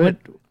really into it.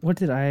 What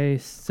did I?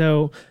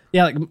 So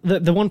yeah, like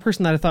the one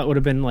person that I thought would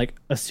have been like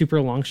a super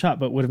long shot,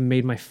 but would have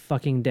made my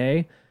fucking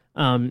day,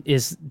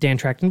 is Dan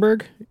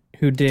Trachtenberg,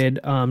 who did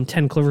 10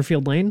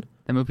 Cloverfield Lane.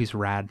 That movie's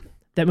rad.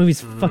 That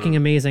movie's fucking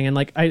amazing, and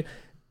like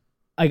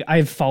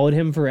I've followed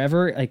him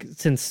forever, like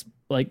since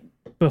like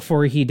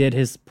before he did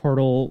his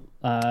Portal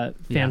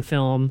fan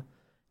film,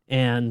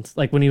 and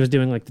like when he was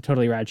doing like the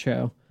Totally Rad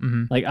show.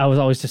 Mm-hmm. Like I was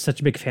always just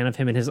such a big fan of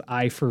him and his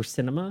eye for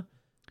cinema,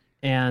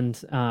 and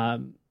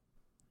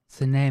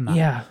cinema.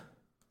 Yeah,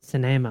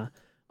 cinema.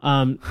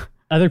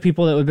 Other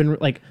people that would have been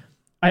like,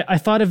 I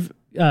thought of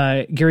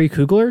Gary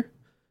Kugler.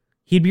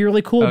 He'd be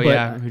really cool. Oh,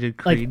 but who did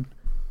Creed? Like,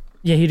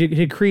 yeah, he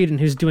did Creed, and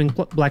who's doing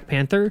Black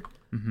Panther.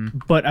 Mm-hmm.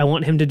 But I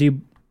want him to do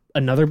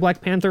another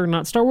Black Panther,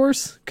 not Star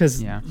Wars,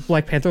 because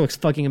Black Panther looks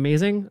fucking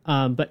amazing.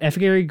 But F.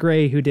 Gary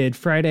Gray, who did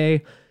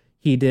Friday,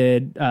 he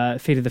did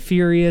Fate of the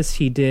Furious,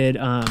 he did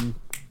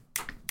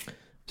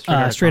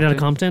Straight Outta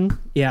Compton.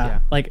 Yeah.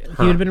 Like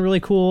he would have been really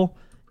cool.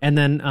 And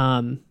then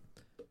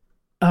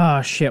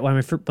oh shit, why am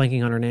I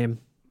blanking on her name?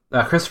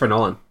 Christopher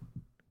Nolan.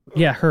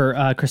 Yeah,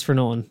 her Christopher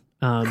Nolan.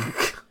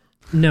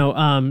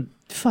 No,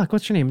 fuck,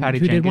 what's her name? Patty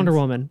who Jenkins. did Wonder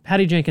Woman?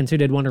 Patty Jenkins, who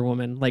did Wonder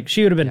Woman. Like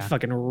she would have been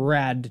fucking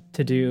rad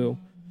to do.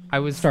 I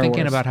was Star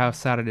thinking Wars. about how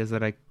sad it is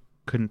that I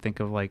couldn't think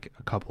of like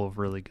a couple of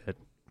really good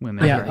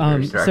women. Yeah,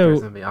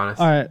 to be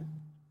honest.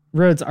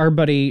 Rhodes, our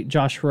buddy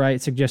Josh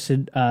Wright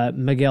suggested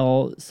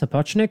Miguel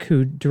Sapochnik,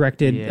 who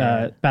directed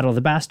Battle of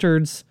the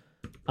Bastards,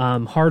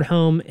 Hard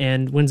Home,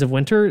 and Winds of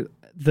Winter.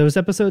 Those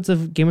episodes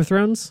of Game of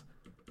Thrones.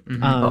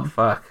 Mm-hmm. Oh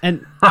fuck!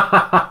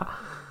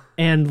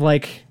 And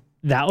like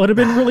that would have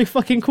been really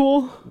fucking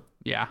cool.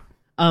 Yeah.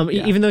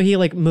 Even though he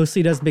like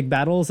mostly does big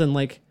battles and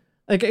like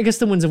I guess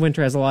the Winds of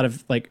Winter has a lot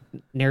of like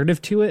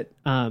narrative to it.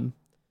 But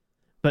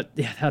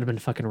yeah, that would have been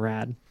fucking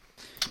rad.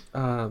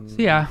 So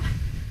yeah,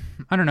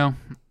 I don't know.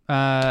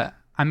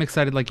 I'm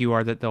excited like you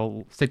are that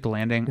they'll stick the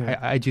landing. Yeah.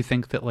 I do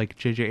think that like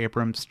J.J.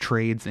 Abrams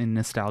trades in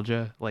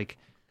nostalgia, like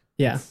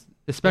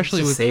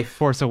especially with safe.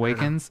 Force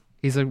Awakens.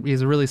 He's a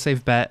really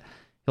safe bet.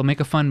 He'll make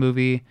a fun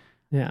movie.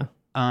 Yeah.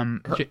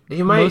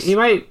 He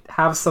might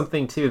have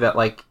something too that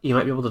like you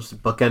might be able to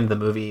just bookend the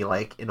movie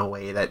like in a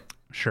way that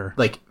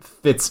like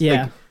fits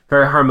like,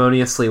 very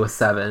harmoniously with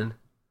 7.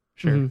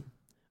 Sure. Mm-hmm.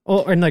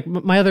 Well, and like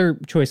my other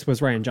choice was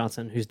Rian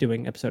Johnson, who's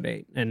doing episode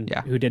 8 and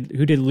who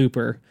did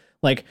Looper.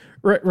 Like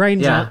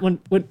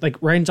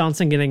Rian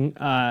Johnson getting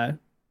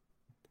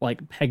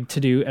like pegged to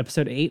do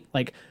episode 8,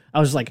 like I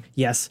was like,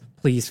 yes,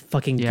 please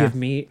fucking give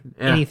me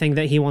anything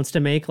that he wants to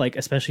make, like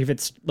especially if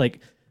it's like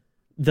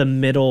the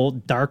middle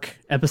dark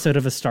episode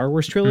of a Star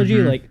Wars trilogy.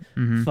 Like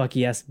fuck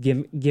yes,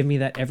 give me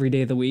that every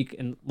day of the week.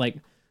 And like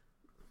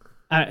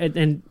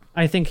and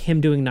I think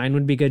him doing 9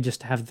 would be good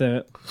just to have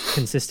the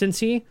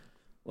consistency.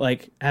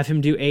 Like have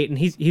him do 8, and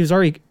he was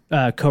already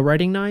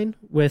co-writing 9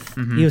 with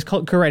he was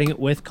co-writing it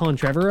with Colin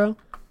Trevorrow,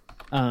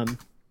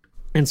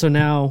 and so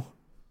now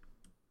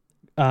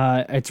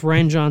it's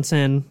Rian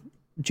Johnson,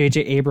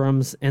 J.J.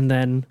 Abrams, and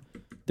then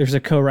there's a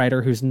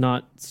co-writer who's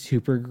not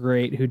super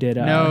great who did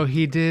no,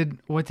 he did,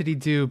 what did he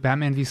do?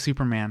 Batman v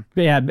Superman.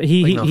 But yeah, but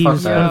he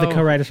was one of the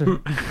co-writers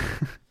for,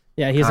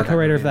 yeah, he's a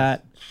co-writer of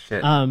that.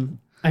 Shit.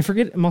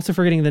 I'm also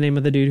forgetting the name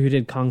of the dude who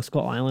did Kong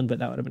Skull Island, but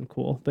that would have been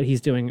cool. But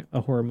he's doing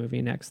a horror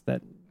movie next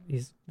that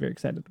he's very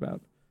excited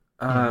about.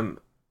 The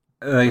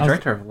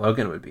director of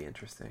Logan would be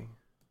interesting.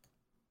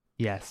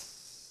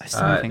 Yes. I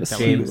still think that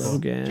James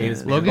Logan.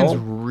 James Logan's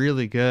Mangold?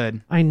 really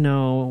good. I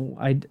know.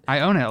 I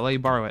own it. I'll let you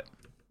borrow it.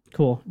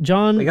 Cool.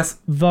 John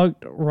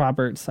Vogt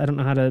Roberts. I don't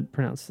know how to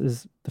pronounce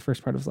is the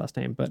first part of his last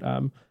name, but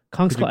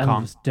Kong Skull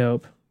Island was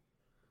dope.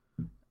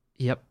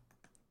 Yep.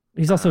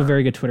 He's also a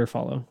very good Twitter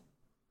follow.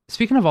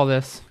 Speaking of all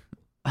this,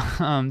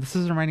 this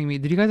is reminding me,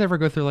 did you guys ever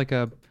go through like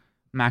a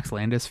Max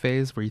Landis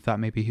phase where you thought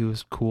maybe he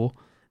was cool?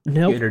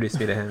 Nope. You introduced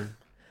me to him.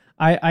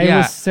 I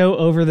was so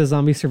over the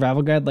Zombie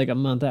Survival Guide like a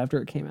month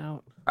after it came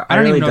out. I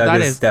don't even know what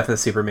that is. Death of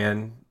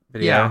Superman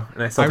video,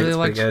 and I still think it's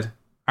pretty good.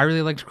 I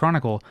really liked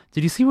Chronicle.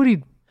 Did you see what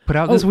he put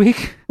out this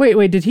week? Wait,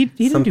 did he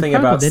didn't something do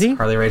Chronicle, about did he?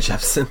 Carly Rae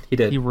Jepsen? He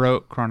did. He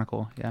wrote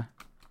Chronicle, yeah.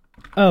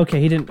 Oh,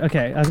 okay, he didn't.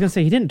 Okay, I was gonna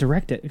say he didn't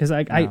direct it because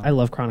I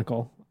love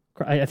Chronicle.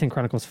 I think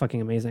Chronicle's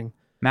fucking amazing.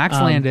 Max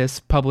Landis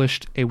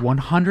published a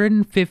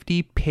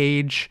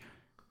 150-page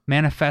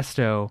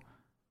manifesto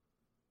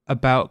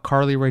about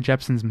Carly Rae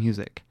Jepsen's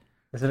music.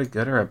 Is it a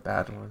good or a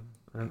bad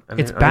one?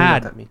 It's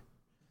bad.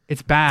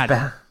 It's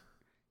bad.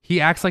 He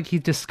acts like he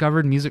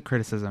discovered music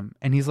criticism,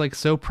 and he's like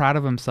so proud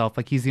of himself,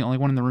 like he's the only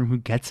one in the room who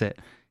gets it.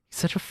 He's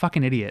such a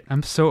fucking idiot.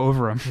 I'm so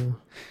over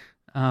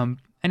him.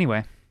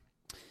 Anyway,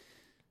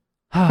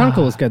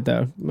 Chronicle was good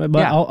though, but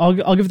yeah.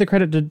 I'll give the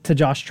credit to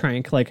Josh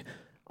Trank. Like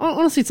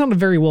honestly, it's not a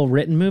very well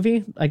written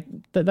movie like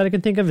that I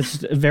can think of. It's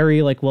just a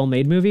very like well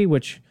made movie,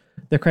 which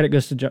the credit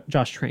goes to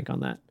Josh Trank on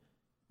that,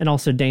 and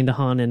also Dane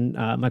DeHaan and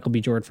Michael B.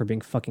 Jordan for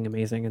being fucking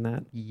amazing in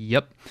that.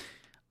 Yep.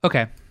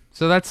 Okay,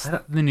 so that's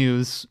the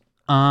news.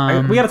 We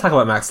got to talk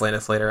about Max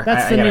Landis later.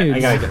 That's the news. I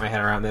gotta get my head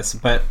around this,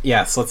 but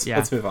yes,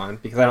 let's move on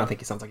because I don't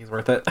think he sounds like he's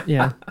worth it.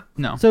 Yeah,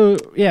 no. So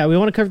yeah, we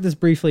want to cover this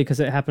briefly because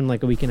it happened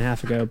like a week and a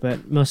half ago.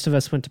 But most of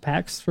us went to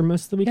PAX for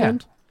most of the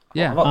weekend.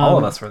 Yeah, all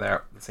of us were there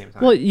at the same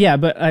time. Well, yeah,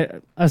 but I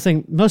was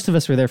saying most of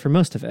us were there for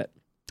most of it.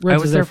 I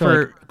was there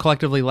for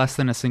collectively less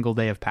than a single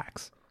day of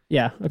PAX.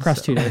 Yeah,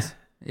 across 2 days.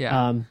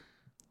 Yeah.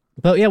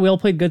 But yeah, we all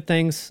played good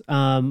things.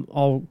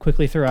 I'll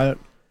quickly throw out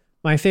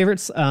my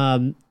favorites.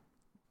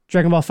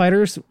 Dragon Ball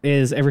FighterZ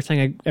is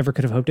everything I ever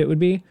could have hoped it would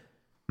be.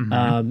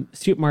 Mm-hmm.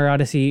 Super Mario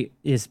Odyssey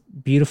is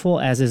beautiful,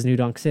 as is New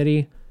Donk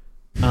City.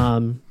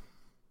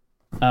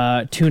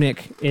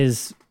 Tunic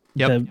is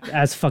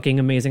as fucking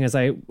amazing as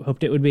I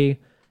hoped it would be.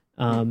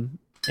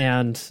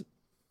 And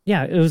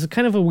yeah, it was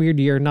kind of a weird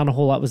year. Not a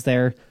whole lot was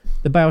there.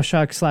 The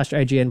BioShock /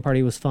 IGN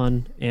party was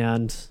fun.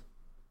 And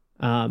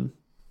I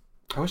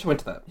wish I went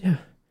to that.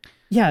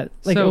 Yeah,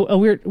 like so, a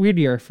weird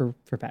year for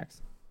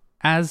PAX.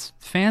 As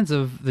fans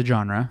of the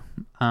genre,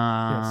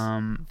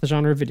 the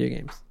genre of video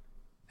games,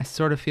 I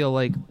sort of feel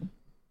like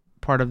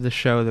part of the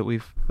show that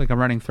we've like a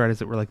running thread is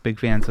that we're like big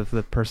fans of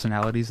the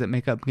personalities that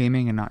make up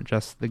gaming and not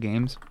just the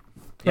games.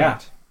 Yeah.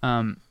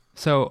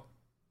 So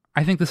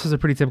I think this is a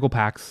pretty typical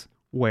PAX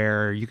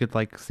where you could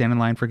like stand in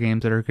line for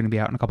games that are going to be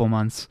out in a couple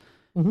months.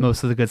 Mm-hmm.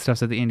 Most of the good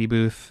stuff's at the indie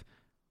booth.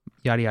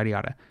 Yada yada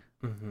yada.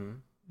 Mm-hmm.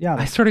 Yeah.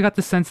 I sort of got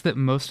the sense that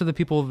most of the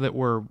people that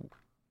were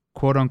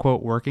quote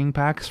unquote working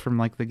PAX from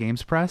like the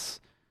games press,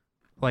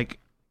 like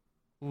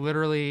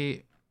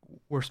literally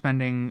were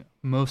spending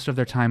most of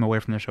their time away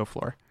from the show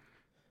floor.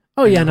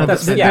 Oh yeah, no,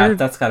 that's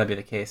got to be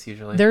the case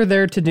usually. They're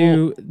there to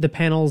do the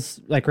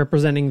panels, like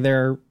representing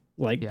their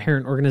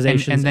parent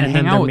organizations, and then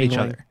hang out with each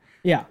other.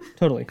 Yeah,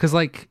 totally. Because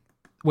like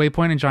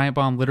Waypoint and Giant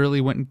Bomb literally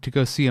went to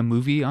go see a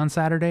movie on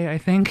Saturday, I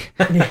think.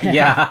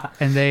 Yeah,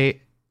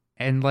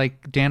 and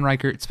like Dan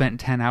Reichert spent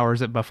 10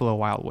 hours at Buffalo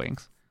Wild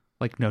Wings,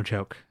 like no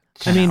joke.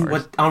 I mean,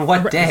 on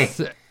what day?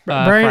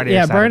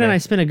 Brian and I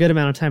spent a good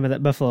amount of time at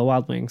that Buffalo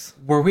Wild Wings.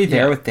 Were we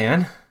there with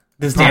Dan?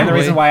 Is Dan the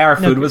reason why our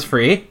food was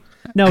free?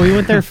 No, we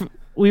went there.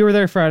 We were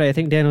there Friday. I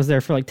think Dan was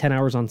there for like 10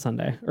 hours on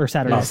Sunday or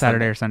Saturday.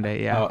 Saturday or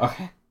Sunday, yeah. Oh,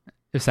 okay.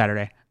 It was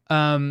Saturday.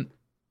 But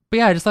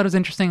yeah, I just thought it was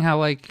interesting how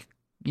like,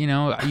 you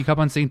know, you kept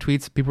on seeing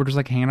tweets. People were just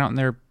like hanging out in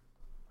their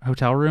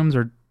hotel rooms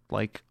or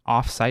like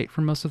off site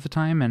for most of the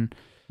time. And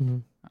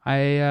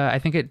I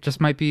think it just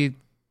might be,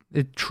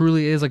 it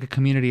truly is like a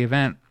community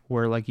event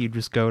where like you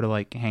just go to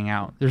like hang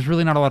out. There's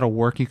really not a lot of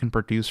work you can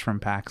produce from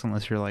PAX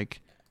unless you're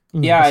like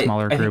a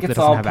smaller group that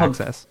doesn't have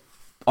access.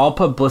 All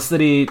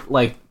publicity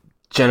like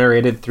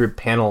generated through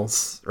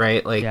panels,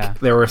 right? Like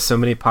there were so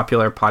many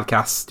popular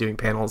podcasts doing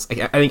panels.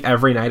 I think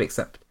every day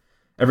except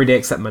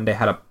Monday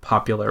had a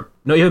popular.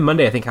 No, even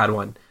Monday I think had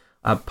one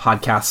a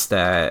podcast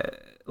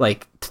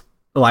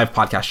live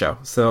podcast show.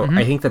 So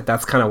I think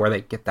that's kind of where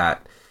they get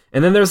that.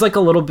 And then there's like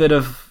a little bit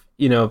of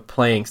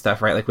playing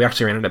stuff, right? Like we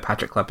actually ran into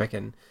Patrick Klepek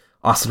and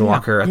Austin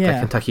Walker at the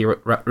Kentucky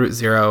Route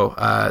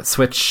Zero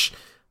Switch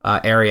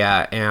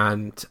area,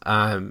 and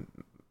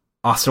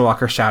Austin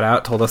Walker shout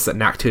out told us that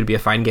Knack 2 would be a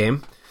fine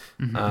game.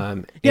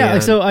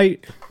 So I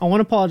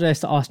want to apologize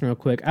to Austin real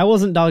quick. I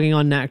wasn't dogging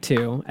on Knack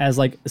 2 as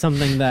like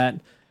something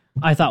that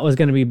I thought was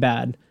going to be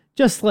bad.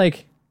 Just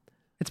like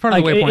it's part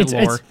of the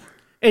Waypoint lore.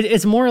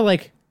 It's more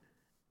like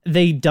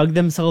they dug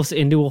themselves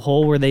into a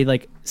hole where they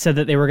like said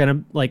that they were going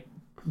to like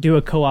do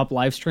a co-op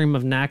live stream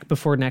of Knack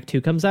before Knack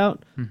 2 comes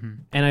out.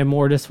 And I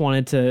more just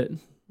wanted to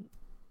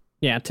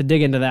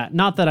dig into that.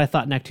 Not that I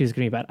thought Knack 2 is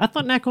going to be bad. I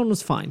thought Knack 1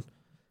 was fine.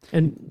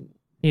 And,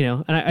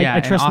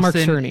 I trust Mark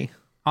Cerny.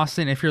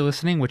 Austin, if you're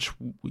listening, which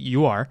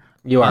you are.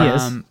 He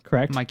is,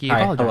 correct. Mikey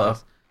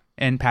apologizes.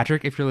 And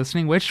Patrick, if you're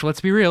listening, which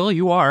let's be real,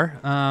 you are.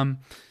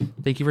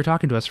 Thank you for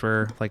talking to us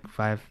for like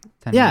 5-10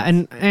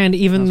 minutes. And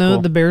even though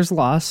the Bears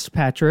lost,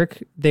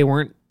 Patrick, they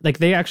weren't like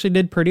they actually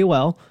did pretty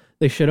well.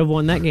 They should have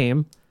won that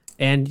game.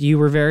 And you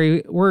were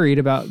very worried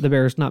about the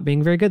Bears not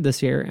being very good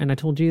this year, and I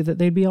told you that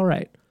they'd be all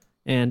right.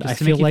 And I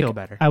feel like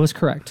I was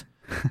correct.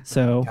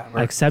 So God,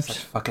 I accept. Such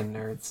fucking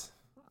nerds.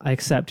 I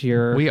accept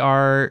your. We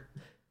are.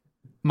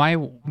 My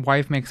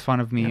wife makes fun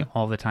of me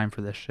all the time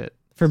for this shit.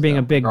 For being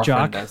a big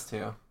jock. Does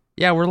too.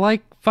 Yeah, we're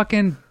like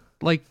fucking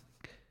like.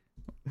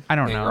 I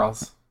don't know.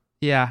 Girls.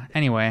 Yeah.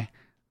 Anyway,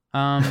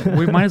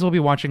 we might as well be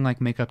watching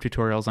like makeup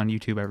tutorials on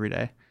YouTube every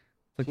day.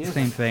 It's like the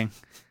same thing.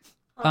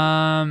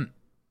 And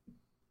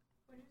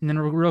then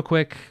real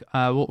quick,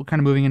 we'll kind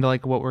of moving into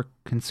like what we're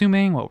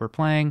consuming, what we're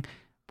playing.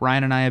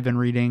 Brian and I have been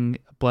reading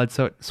Blood,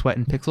 Sweat,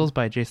 and Pixels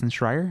by Jason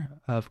Schreier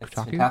of Kotaku. It's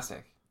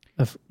fantastic.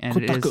 And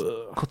it is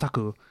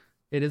Kotaku.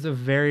 It is a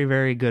very,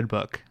 very good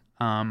book.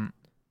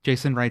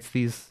 Jason writes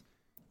these.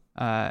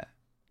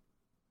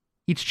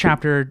 Each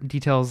chapter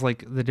details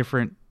like the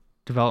different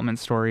development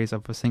stories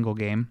of a single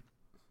game.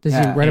 Does he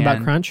write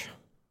about Crunch?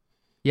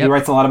 Yep. He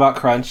writes a lot about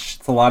Crunch.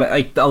 It's a lot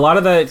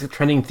of the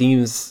trending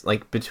themes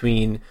like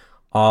between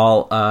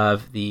all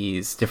of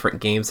these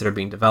different games that are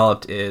being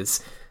developed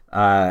is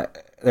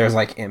there's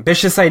like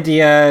ambitious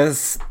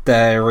ideas,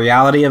 the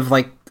reality of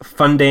like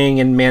funding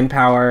and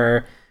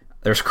manpower.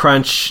 There's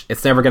crunch.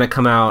 It's never going to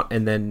come out,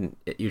 and then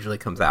it usually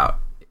comes out,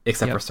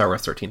 except for Star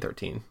Wars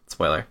 1313.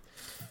 Spoiler.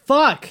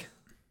 Fuck.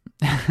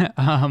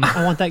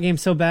 I want that game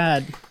so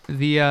bad.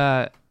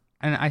 And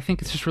I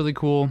think it's just really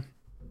cool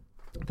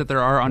that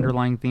there are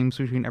underlying themes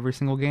between every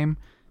single game,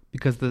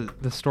 because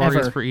the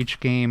stories for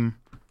each game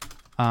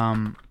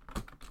are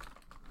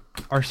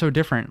so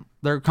different.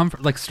 They're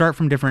start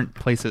from different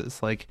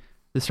places. Like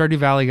the Stardew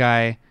Valley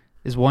guy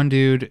is one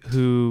dude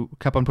who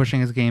kept on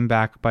pushing his game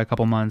back by a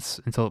couple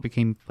months until it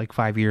became like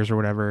 5 years or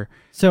whatever.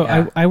 So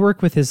I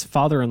work with his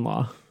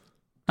father-in-law.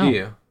 Do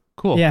you?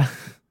 Cool. Yeah.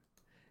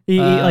 He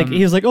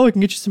was like, oh, I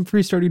can get you some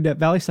free Stardew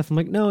Valley stuff. I'm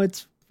like, no,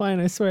 it's fine,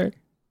 I swear.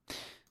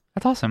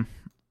 That's awesome.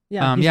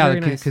 Yeah,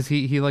 because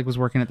he like was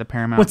working at the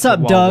Paramount. What's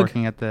up, while Doug?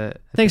 Working at the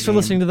Thanks for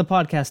listening to the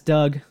podcast,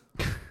 Doug.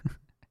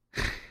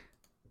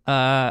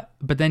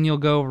 But then you'll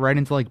go right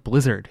into like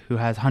Blizzard, who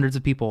has hundreds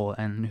of people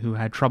and who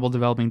had trouble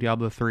developing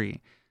Diablo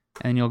 3.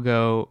 And you'll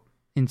go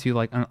into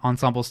like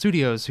Ensemble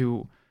Studios,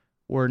 who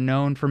were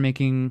known for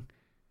making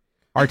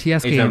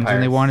RTS games,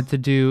 and they wanted to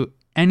do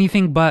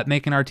anything but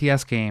make an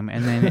RTS game,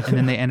 and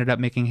then they ended up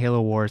making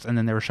Halo Wars, and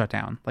then they were shut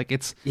down. Like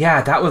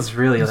that was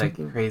really like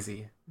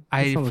crazy.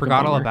 I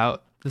forgot all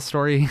about the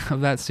story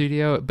of that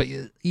studio, but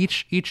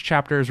each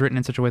chapter is written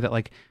in such a way that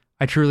like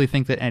I truly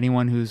think that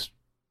anyone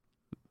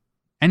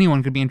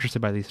could be interested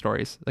by these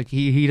stories. Like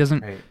he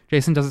doesn't,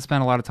 Jason doesn't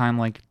spend a lot of time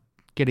like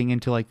getting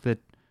into like the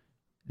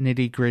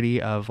nitty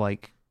gritty of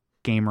like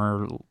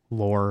gamer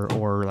lore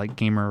or like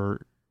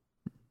gamer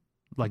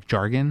like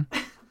jargon.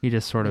 He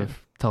just sort of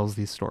tells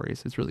these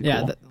stories. It's really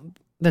cool.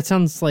 That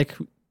sounds like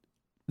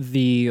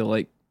the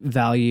like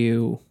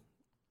value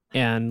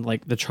and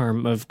like the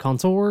charm of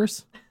Console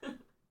Wars,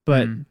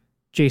 but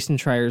Jason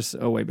Schreier's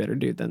a way better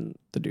dude than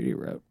the dude who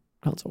wrote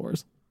Console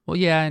Wars. Well,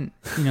 yeah, and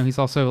he's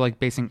also like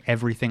basing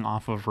everything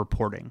off of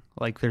reporting.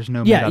 Like, there's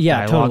no made-up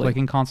dialogue totally. like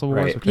in Console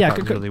Wars, which I thought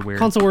was really weird.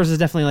 Console Wars is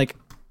definitely like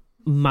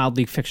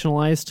mildly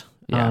fictionalized,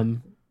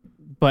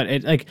 but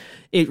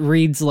it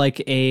reads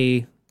like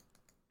a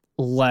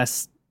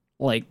less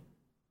like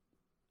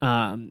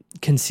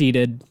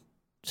conceited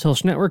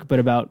social network, but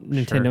about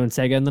Nintendo and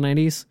Sega in the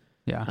 90s.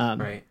 Yeah,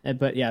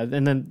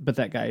 but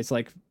that guy is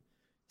like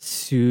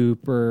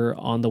super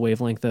on the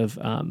wavelength of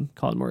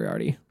Colin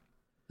Moriarty.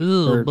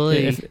 Oh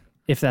boy.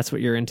 If that's what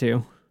you're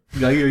into.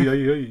 Yeah.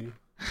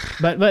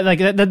 But like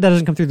that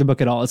doesn't come through the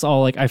book at all. It's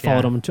all like I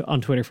followed him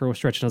on Twitter for a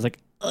stretch, and I was like,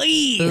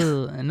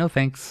 no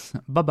thanks,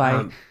 bye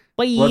bye.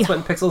 Blood, Sweat,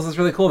 and Pixels is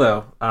really cool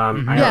though.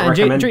 I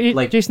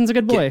recommend Jason's a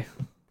good boy.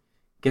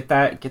 Get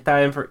that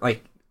info,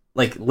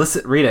 like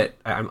listen, read it.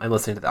 I'm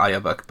listening to the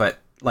audiobook, but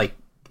like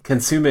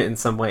consume it in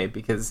some way,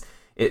 because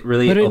it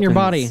really put it in your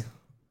body,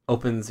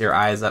 opens your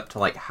eyes up to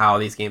like how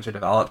these games are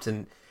developed,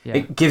 and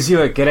it gives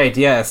you a good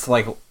idea as to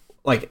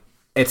like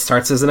it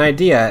starts as an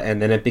idea,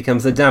 and then it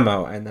becomes a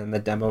demo, and then the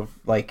demo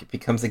like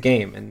becomes a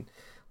game, and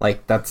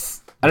like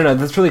that's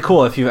really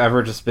cool if you've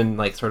ever just been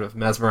like sort of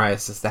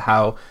mesmerized as to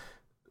how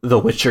The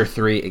Witcher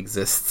 3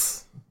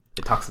 exists.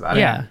 It talks about it.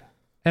 Yeah.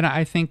 And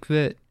I think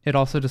that it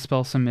also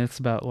dispels some myths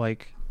about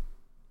like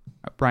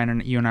Brian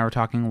and you and I were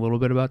talking a little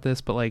bit about this,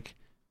 but like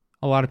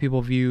a lot of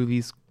people view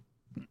these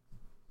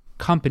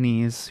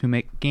companies who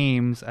make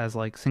games as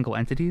like single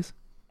entities.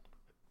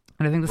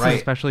 And I think this is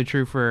especially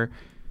true for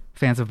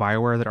fans of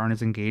BioWare that aren't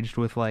as engaged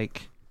with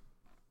like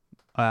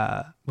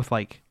the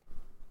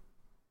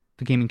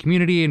gaming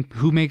community and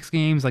who makes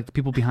games, like the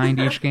people behind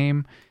each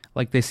game.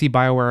 Like they see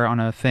BioWare on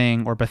a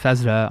thing or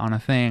Bethesda on a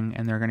thing,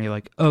 and they're gonna be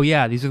like, oh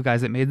yeah, these are the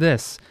guys that made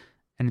this.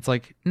 And it's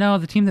like, no,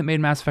 the team that made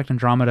Mass Effect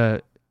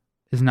Andromeda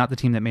is not the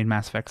team that made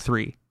Mass Effect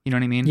 3. You know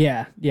what I mean?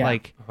 Yeah.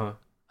 Like,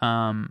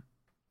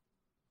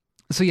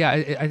 So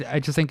yeah, I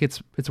just think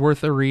it's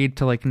worth a read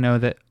to like know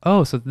that,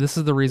 oh, so this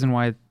is the reason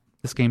why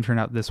this game turned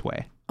out this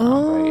way.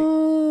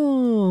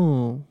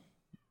 Oh,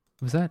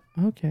 was that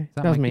okay?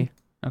 That was me.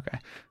 Okay,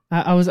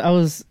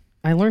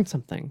 I learned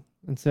something,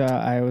 and so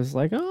I was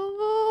like,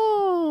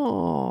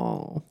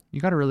 oh,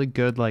 you got a really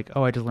good like,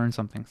 oh, I just learned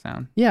something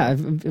sound. Yeah,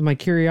 my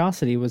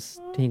curiosity was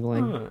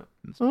tingling.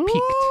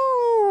 Peaked.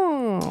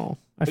 Oh,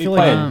 I feel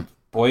like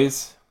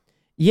boys.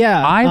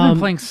 Yeah, I've been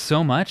playing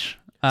so much.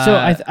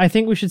 So I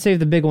think we should save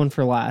the big one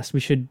for last.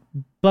 We should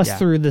bust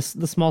through the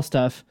small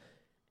stuff,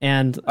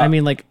 and I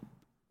mean like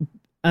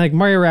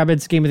Mario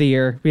Rabbids Game of the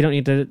Year. We don't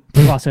need to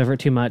gloss over it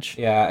too much.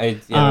 Yeah,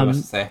 I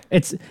must say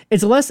it's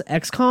less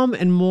XCOM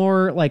and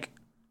more like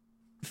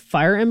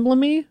Fire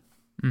Emblem-y.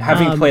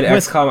 Having played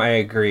XCOM, I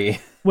agree.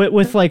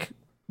 With like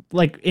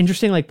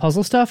interesting like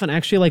puzzle stuff and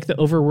actually like the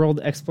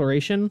overworld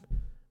exploration.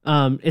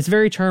 It's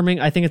very charming.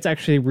 I think it's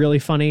actually really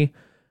funny.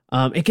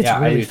 It gets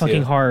really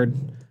fucking hard.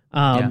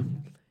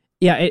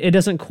 Yeah, it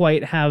doesn't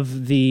quite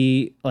have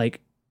the like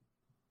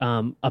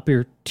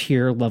upper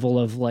tier level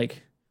of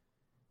like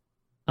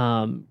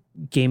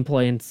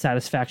gameplay and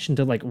satisfaction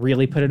to like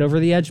really put it over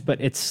the edge, but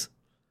it's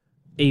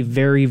a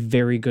very,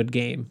 very good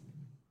game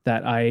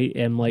that I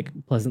am like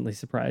pleasantly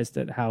surprised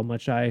at how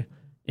much I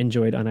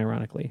enjoyed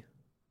unironically.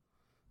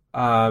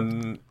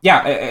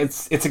 Yeah,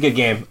 it's a good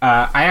game.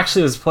 I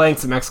actually was playing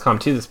some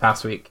XCOM 2 this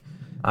past week.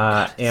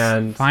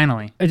 And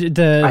finally. I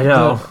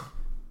know.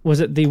 Was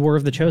it the War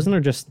of the Chosen or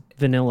just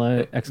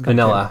vanilla XCOM?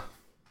 Vanilla.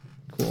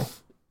 2? Cool.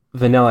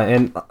 Vanilla.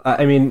 And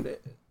I mean,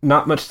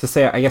 not much to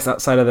say, I guess,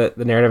 outside of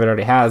the narrative it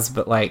already has,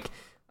 but like,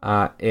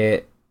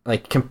 it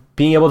like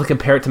being able to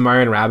compare it to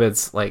Mario and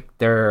Rabbids, like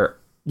there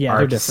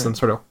are just some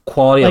sort of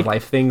quality of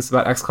life things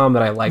about XCOM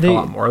that I like a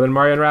lot more than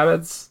Mario and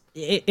Rabbids.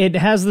 It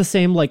has the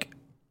same like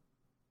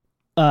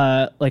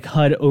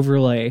HUD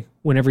overlay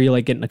whenever you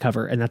like get in a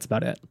cover, and that's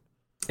about it.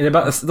 And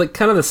about like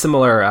kind of the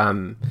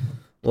similar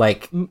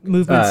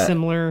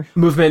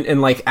movement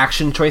and like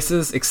action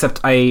choices,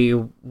 except I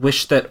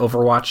wish that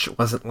Overwatch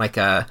wasn't like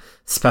a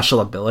special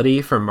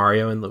ability for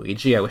Mario and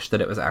Luigi. I wish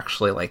that it was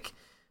actually like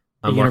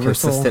a more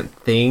consistent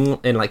thing,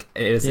 and like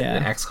it is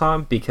in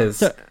XCOM,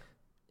 because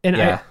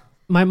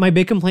my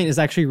big complaint is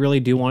actually really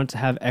do want it to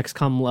have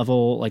XCOM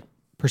level like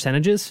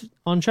percentages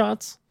on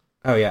shots.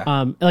 Oh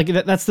yeah. Like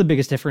that's the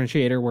biggest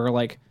differentiator, where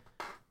like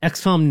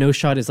XCOM no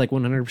shot is like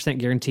 100%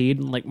 guaranteed.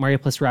 Like Mario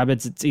plus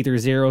Rabbids, it's either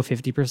 0,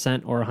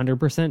 50%, or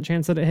 100%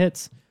 chance that it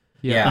hits.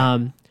 Yeah.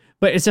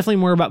 But it's definitely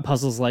more about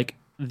puzzles. Like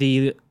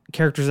the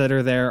characters that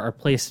are there are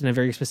placed in a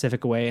very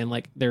specific way, and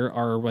like there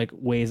are like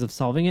ways of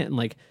solving it, and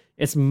like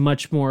it's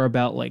much more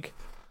about like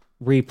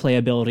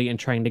replayability and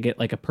trying to get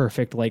like a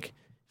perfect like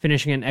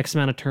finishing an X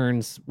amount of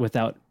turns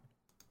without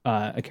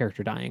a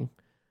character dying.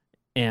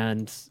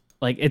 And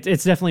like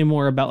it's definitely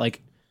more about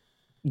like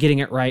getting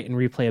it right and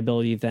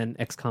replayability than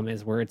XCOM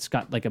is, where it's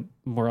got like a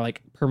more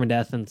like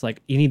permadeath, and it's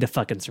like you need to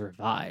fucking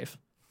survive.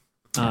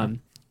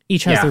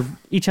 Each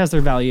has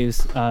their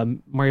values.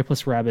 Mario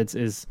plus Rabbids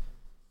is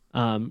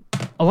a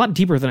lot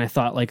deeper than I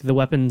thought. Like the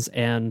weapons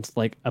and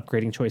like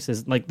upgrading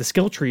choices, like the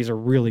skill trees are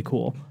really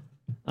cool.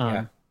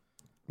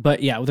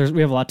 But yeah,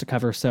 we have a lot to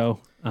cover. So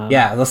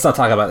let's not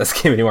talk about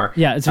this game anymore.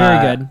 Yeah, it's very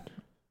good.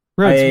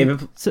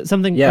 Rhodes,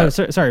 something. Yeah. Oh,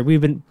 sorry,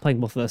 we've been playing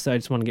both of those, so I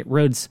just want to get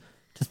Rhodes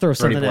to throw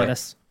something at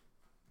us.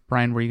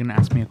 Brian, were you going to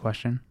ask me a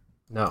question?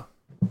 No.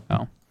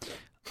 Oh.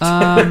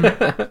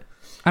 I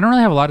don't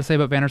really have a lot to say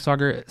about Banner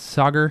Saga.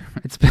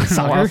 It's been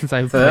a while since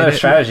I've played it.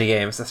 Strategy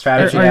game. It's a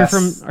strategy.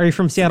 Are you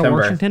from Seattle,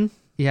 September. Washington?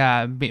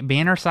 Yeah,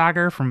 Banner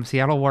Saga from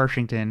Seattle,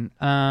 Washington.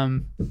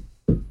 I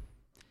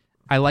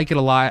like it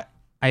a lot.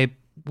 I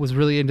was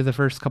really into the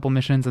first couple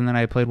missions, and then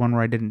I played one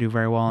where I didn't do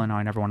very well, and now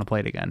I never want to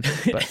play it again.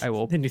 But I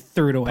will. Then you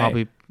threw it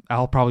away.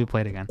 I'll probably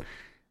play it again.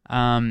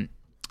 I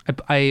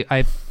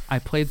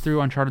played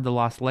through Uncharted: The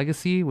Lost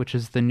Legacy, which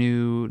is the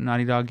new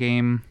Naughty Dog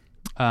game.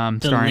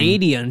 The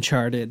Lady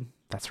Uncharted.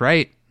 That's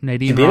right,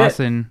 Nadine Ross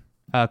and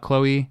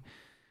Chloe.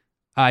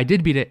 I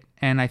did beat it,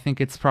 and I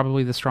think it's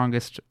probably the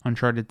strongest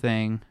Uncharted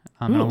thing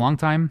in a long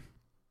time,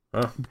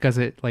 because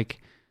it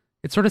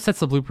sort of sets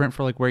the blueprint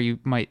for like where you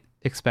might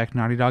expect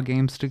Naughty Dog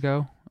games to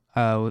go,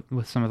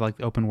 with some of like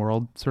the open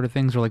world sort of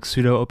things, or like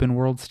pseudo open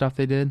world stuff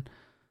they did.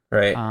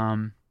 Right.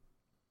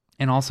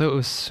 And also it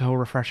was so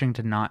refreshing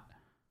to not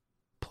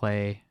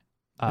play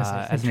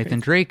as Nathan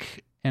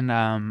Drake,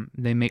 and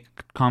they make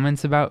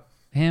comments about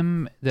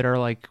him that are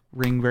like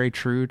ring very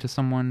true to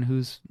someone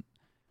who's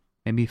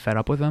maybe fed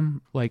up with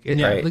him. Like,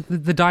 like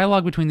the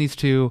dialogue between these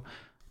two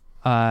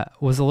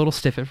was a little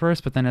stiff at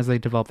first, but then as they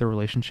develop their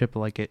relationship,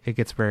 like it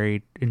gets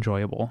very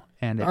enjoyable.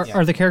 And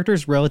are the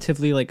characters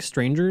relatively like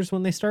strangers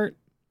when they start?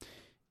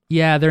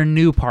 Yeah, they're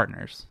new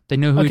partners. They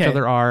know who each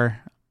other are,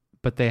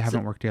 but they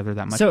haven't worked together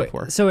that much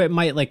before. So it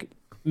might like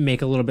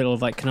make a little bit of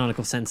like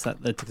canonical sense that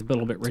it's a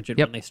little bit rigid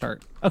when they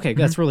start. Okay,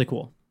 that's really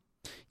cool.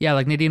 Yeah,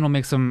 like Nadine will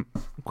make some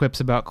quips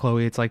about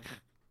Chloe. It's like,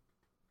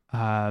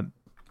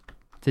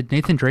 did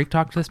Nathan Drake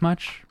talk this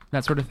much?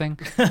 That sort of thing.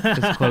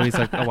 Because Chloe's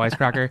like a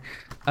wisecracker.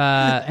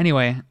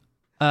 Anyway.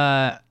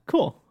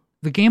 Cool.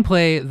 The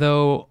gameplay,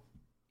 though,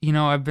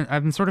 I've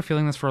been sort of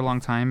feeling this for a long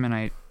time, and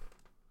I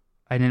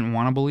didn't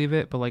want to believe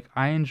it, but like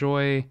I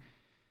enjoy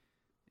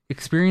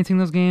experiencing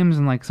those games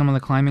and like some of the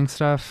climbing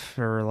stuff,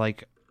 or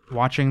like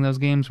watching those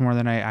games more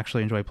than I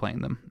actually enjoy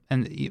playing them.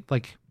 And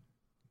like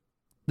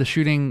the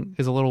shooting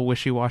is a little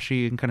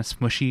wishy-washy and kind of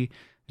smushy. It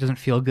doesn't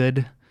feel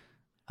good.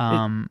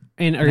 And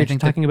are you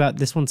talking about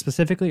this one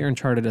specifically or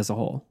Uncharted as a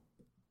whole?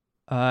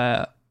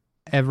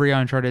 Every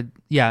Uncharted,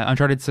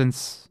 Uncharted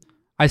since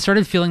I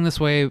started feeling this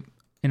way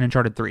in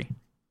Uncharted 3.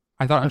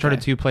 I thought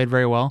Uncharted 2 played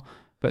very well,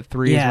 but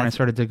 3 is when I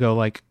started to go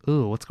like,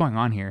 ooh, what's going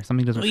on here?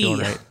 Something doesn't feel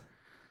right.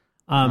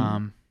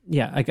 I'm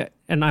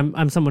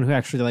someone who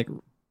actually like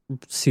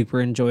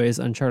super enjoys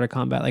Uncharted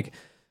combat. Like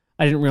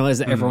I didn't realize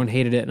that everyone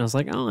hated it, and I was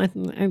like, oh, I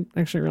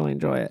actually really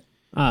enjoy it.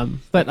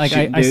 But like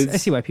I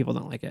see why people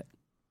don't like it.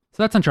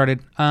 So that's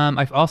Uncharted.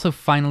 I've also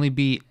finally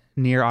beat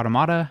Nier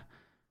Automata.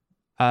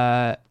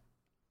 I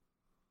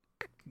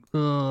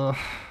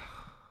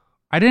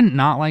didn't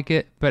not like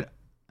it, but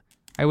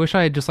I wish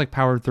I had just like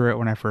powered through it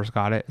when I first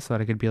got it, so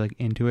that I could be like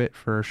into it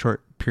for a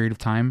short period of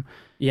time.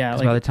 Yeah,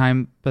 like, by the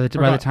time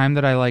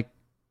that I like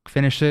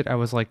finished it, I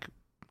was like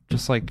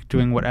just like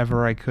doing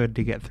whatever I could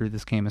to get through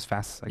this game as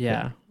fast as I could.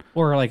 Yeah,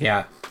 or like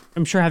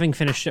I'm sure having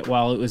finished it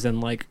while it was in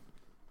like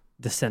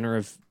the center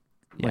of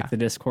like the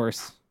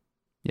discourse.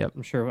 Yep,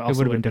 I'm sure it would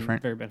have been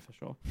different. Very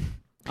beneficial.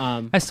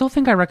 I still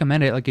think I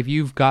recommend it. Like if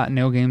you've got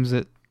no games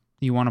that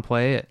you want to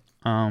play it,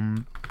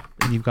 and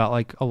you've got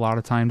like a lot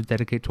of time to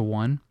dedicate to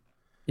one.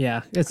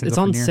 Yeah, it's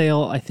on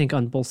sale, I think,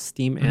 on both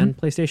Steam and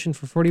PlayStation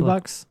for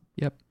 $40.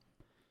 Yep.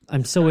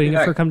 I'm still waiting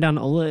for it to come down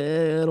a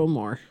little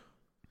more.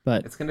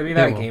 But it's going to be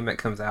that game that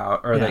comes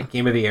out, or that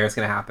game of the year is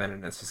going to happen,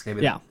 and it's just going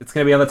to be it's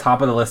going to be on the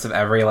top of the list of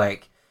every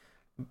like,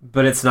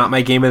 but it's not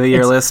my game of the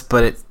year list,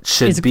 but it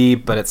should be,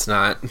 but it's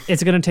not.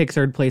 It's going to take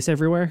third place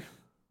everywhere.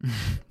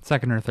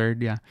 Second or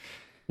third, yeah.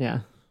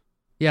 Yeah.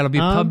 Yeah, it'll be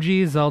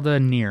PUBG, Zelda,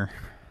 Nier.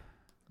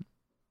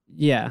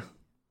 Yeah.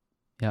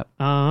 Yep.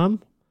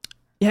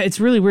 Yeah,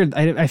 it's really weird.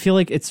 I feel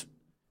like it's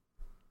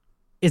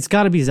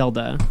got to be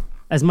Zelda.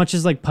 As much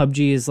as like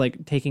PUBG is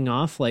like taking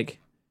off, like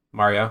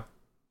Mario.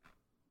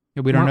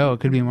 Yeah, we don't know. It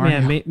could be Mario.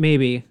 Yeah,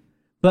 maybe.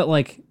 But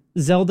like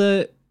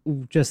Zelda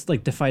just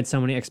like defied so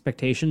many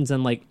expectations,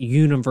 and like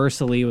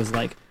universally was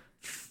like,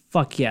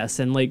 fuck yes.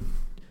 And like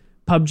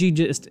PUBG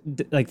just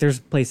like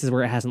there's places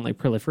where it hasn't like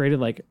proliferated.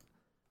 Like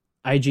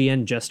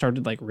IGN just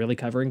started like really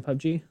covering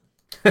PUBG.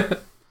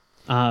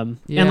 And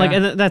like,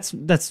 and that's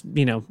that's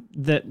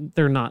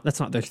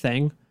not their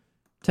thing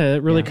to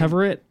really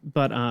cover it,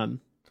 but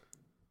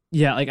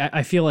like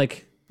I feel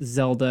like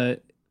Zelda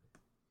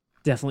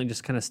definitely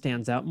just kind of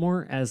stands out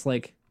more as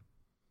like,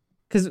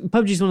 because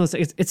PUBG is one of those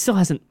things, it still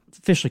hasn't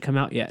officially come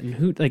out yet, and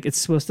who like it's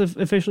supposed to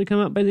officially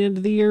come out by the end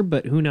of the year,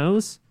 but who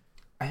knows?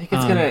 I think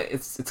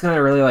it's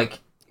gonna really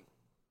like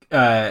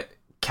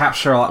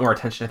capture a lot more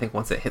attention. I think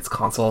once it hits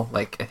console,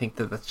 like I think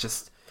that's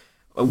just.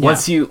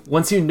 Once you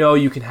know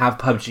you can have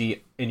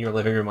PUBG in your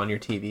living room on your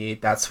TV,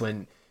 that's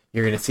when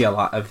you're going to see a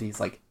lot of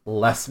these like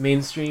less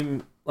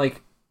mainstream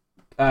like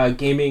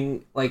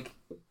gaming like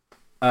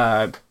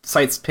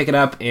sites pick it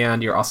up,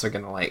 and you're also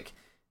going to like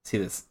see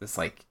this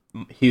like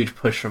huge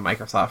push from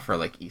Microsoft for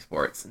like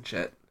esports and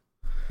shit.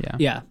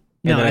 Yeah.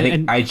 And then I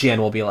think IGN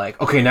will be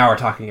like, okay, now we're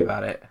talking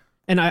about it.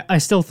 And I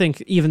still think,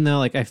 even though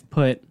like I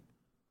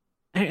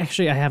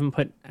haven't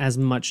put as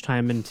much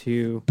time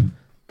into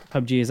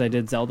PUBG as I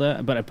did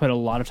Zelda, but I put a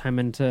lot of time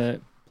into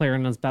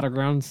PlayerUnknown's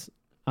Battlegrounds.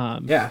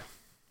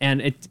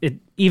 And it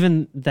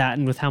even that,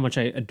 and with how much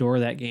I adore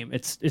that game,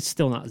 it's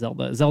still not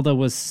Zelda. Zelda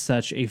was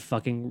such a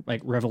fucking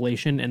like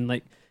revelation, and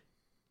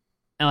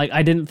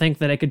I didn't think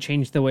that I could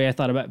change the way I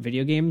thought about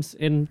video games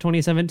in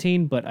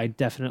 2017, but I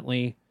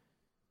definitely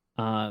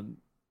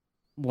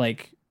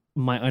like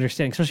my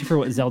understanding, especially for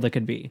what Zelda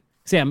could be.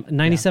 So I'm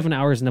 97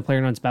 hours into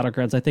PlayerUnknown's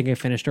Battlegrounds. I think I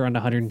finished around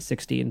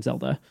 160 in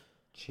Zelda.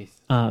 Jeez.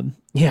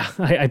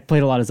 I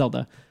played a lot of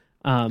Zelda.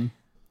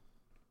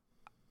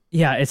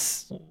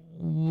 It's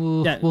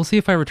we'll see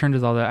if I return to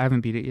Zelda. I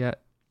haven't beat it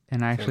yet,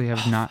 and I actually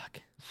have not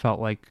felt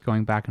like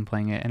going back and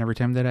playing it. And every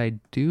time that I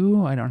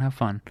do, I don't have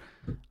fun.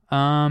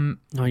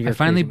 I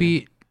finally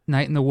beat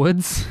Night in the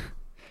Woods.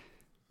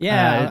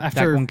 Yeah,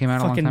 after that one came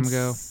out a long time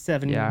ago.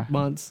 7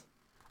 months.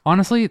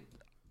 Honestly,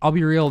 I'll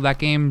be real. That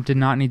game did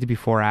not need to be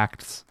 4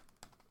 acts.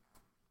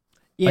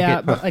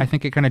 Yeah, I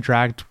think it kind of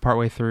dragged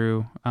partway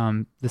through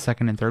the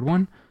second and third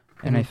one,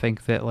 and I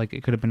think that like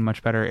it could have been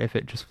much better if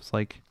it just was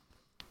like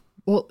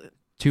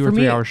 2 or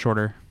 3 hours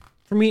shorter.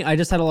 For me, I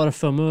just had a lot of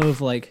FOMO of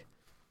like,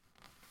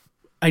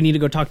 I need to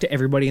go talk to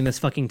everybody in this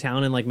fucking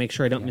town and like make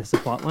sure I don't miss a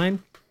plot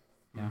line.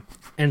 Yeah.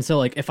 And so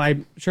like if I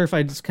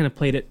just kind of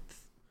played it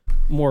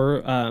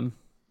more on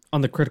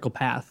the critical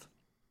path,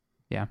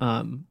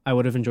 I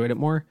would have enjoyed it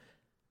more.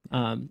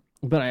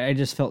 But I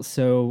just felt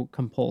so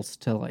compulsed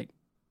to like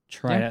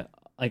try to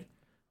like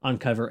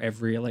uncover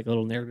every like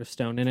little narrative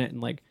stone in it,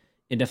 and like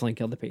it definitely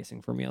killed the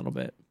pacing for me a little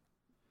bit.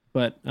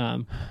 But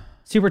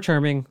super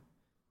charming,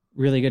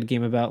 really good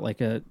game about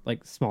like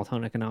small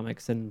town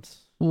economics and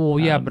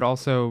but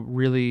also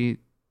really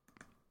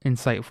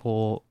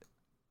insightful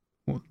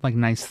like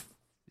nice,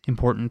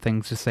 important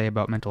things to say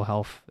about mental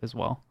health as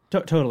well.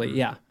 Totally,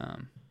 yeah.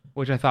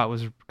 Which I thought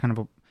was kind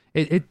of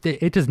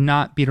it does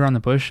not beat around the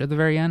bush at the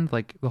very end.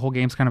 Like the whole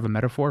game's kind of a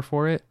metaphor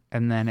for it,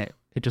 and then it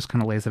just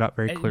kind of lays it out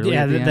very clearly.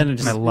 Yeah, at the then end, it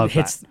just and I love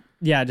hits. that.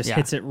 Yeah, it just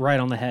hits it right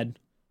on the head.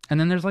 And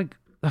then there's like,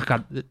 oh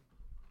god,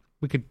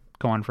 we could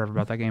go on forever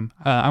about that game.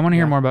 I want to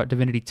hear more about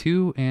Divinity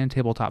 2 and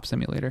Tabletop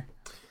Simulator.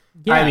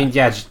 Yeah. I mean,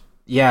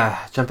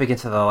 jumping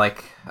into the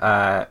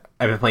I've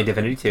been playing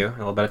Divinity 2 and a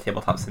little bit of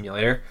Tabletop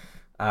Simulator.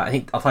 I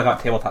think I'll talk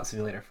about Tabletop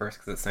Simulator first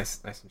because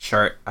it's nice and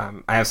short.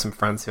 I have some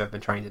friends who have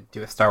been trying to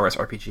do a Star Wars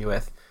RPG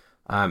with,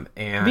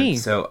 and me.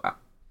 So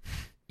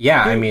do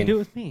it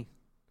with me.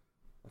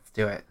 Let's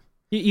do it.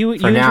 You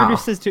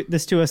introduced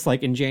this to us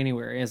like in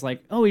January. It's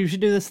like, oh, you should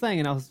do this thing,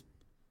 and I was,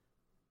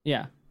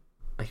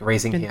 like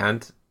raising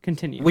hand.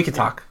 Continue. We could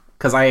talk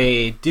because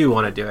I do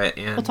want to do it,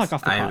 and we'll talk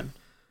off the pod.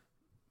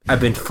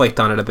 I've been flaked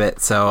on it a bit,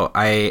 so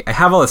I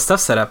have all this stuff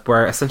set up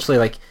where essentially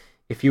like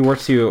if you were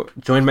to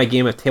join my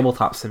game of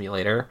Tabletop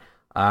Simulator,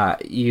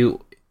 it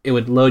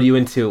would load you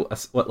into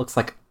what looks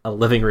like a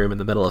living room in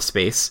the middle of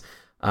space,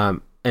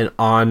 and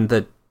on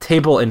the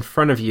table in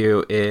front of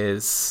you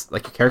is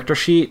like a character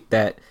sheet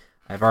that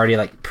I've already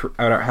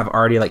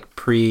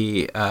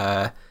pre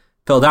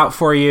filled out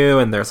for you,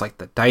 and there's like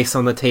the dice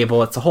on the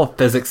table. It's a whole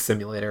physics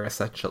simulator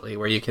essentially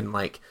where you can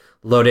like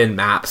load in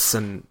maps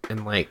and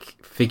like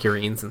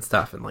figurines and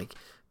stuff and like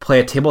play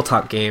a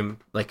tabletop game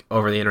like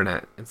over the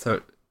internet. And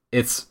so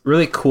it's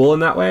really cool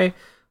in that way,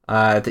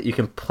 that you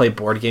can play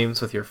board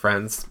games with your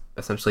friends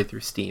essentially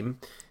through Steam.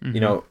 Mm-hmm.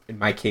 You know, in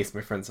my case,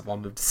 my friends have all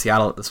moved to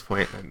Seattle at this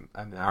point. I'm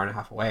an hour and a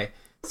half away.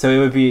 So it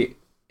would be,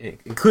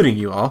 including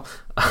you all,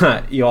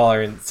 you all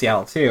are in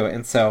Seattle too.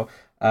 And so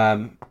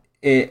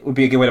it would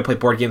be a good way to play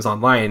board games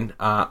online.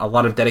 A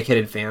lot of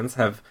dedicated fans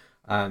have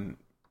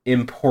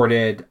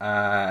imported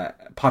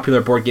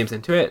popular board games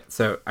into it.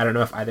 So I don't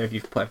know if either of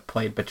you have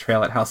played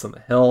Betrayal at House on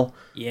the Hill.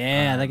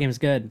 Yeah, that game's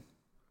good.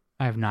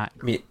 I have not.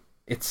 I mean,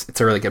 it's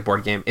a really good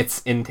board game.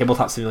 It's in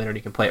Tabletop Simulator and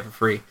you can play it for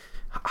free.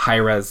 High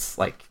res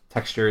like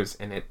textures,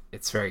 and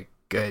it's very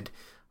good.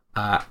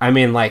 I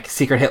mean, like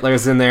Secret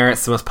Hitler's in there.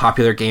 It's the most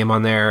popular game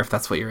on there if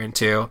that's what you're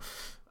into.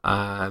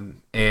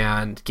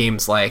 And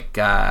games like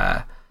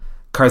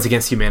Cards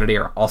Against Humanity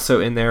are also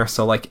in there.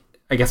 So like,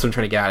 I guess what I'm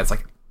trying to get at is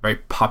like very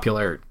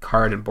popular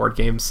card and board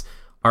games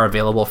are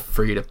available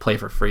for you to play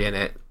for free in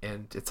it,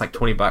 and it's like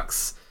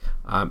 $20,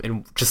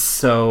 and just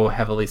so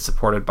heavily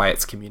supported by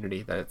its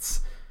community that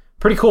it's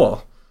pretty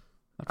cool.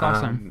 That's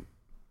awesome.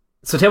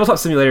 So Tabletop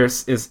Simulator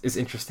is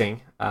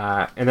interesting,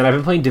 and then I've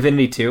been playing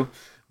Divinity 2,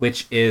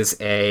 which is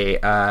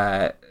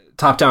a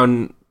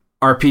top-down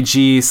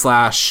RPG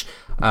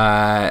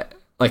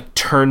 / like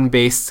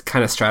turn-based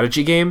kind of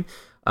strategy game,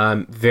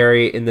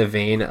 very in the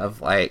vein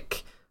of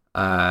like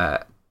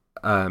kind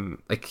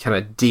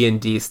of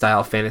D&D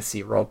style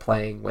fantasy role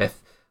playing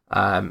with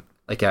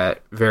like a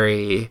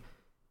very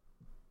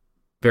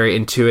very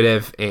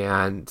intuitive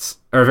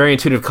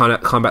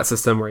combat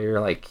system where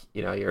you're like,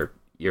 you know,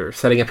 you're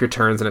setting up your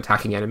turns and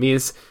attacking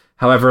enemies.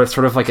 However, it's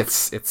sort of like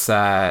it's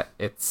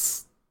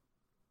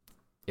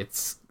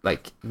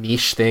like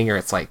niche thing, or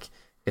it's like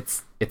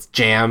it's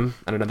jam.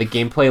 I don't know. The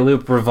gameplay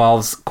loop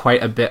revolves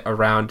quite a bit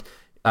around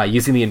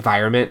using the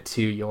environment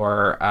to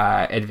your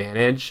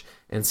advantage,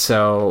 and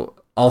so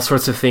all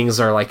sorts of things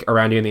are like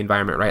around you in the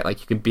environment, right?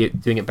 Like you could be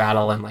doing a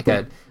battle in like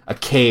a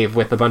cave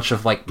with a bunch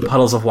of like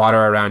puddles of water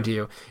around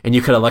you, and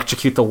you could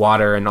electrocute the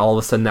water, and all of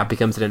a sudden that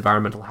becomes an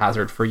environmental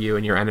hazard for you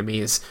and your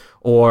enemies.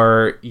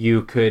 Or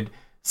you could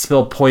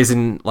spill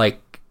poison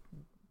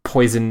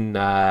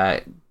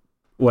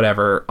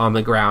whatever on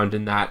the ground,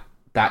 and that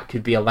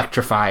could be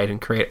electrified and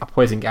create a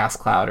poison gas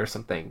cloud or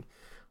something.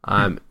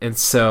 And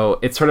so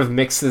it sort of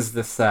mixes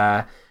this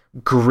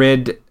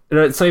grid.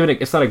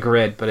 It's not a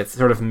grid, but it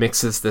sort of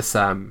mixes this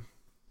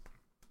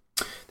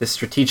this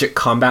strategic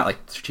combat, like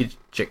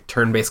strategic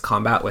turn-based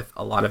combat, with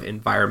a lot of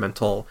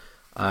environmental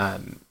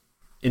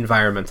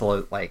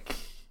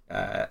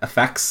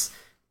effects,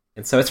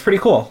 and so it's pretty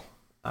cool.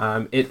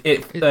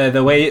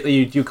 The way that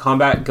you do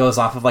combat goes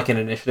off of like an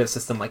initiative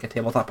system, like a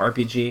tabletop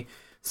RPG.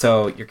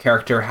 So your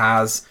character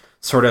has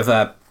sort of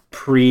a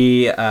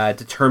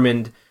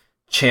predetermined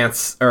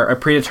chance, or a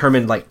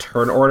predetermined like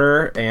turn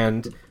order,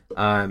 and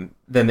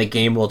then the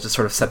game will just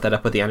sort of set that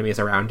up with the enemies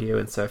around you.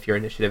 And so if your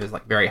initiative is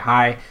like very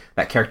high,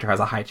 that character has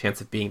a high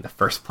chance of being the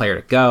first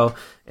player to go,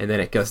 and then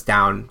it goes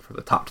down from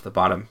the top to the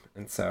bottom.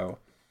 And so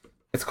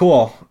it's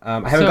cool.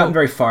 I haven't gotten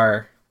very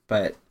far,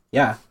 but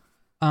yeah.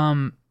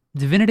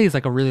 Divinity is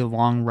like a really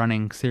long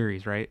running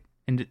series, right?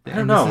 And I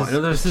don't know. I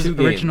know there's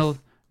two original.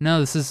 games.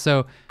 No, this is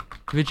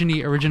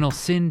Divinity Original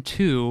Sin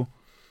 2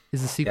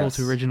 is a sequel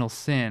to Original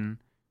Sin.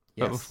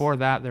 But before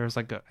that, there was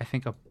like I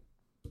think a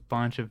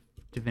bunch of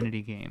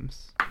Divinity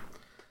games.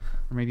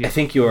 Or maybe I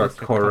think you are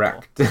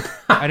correct.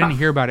 I didn't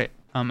hear about it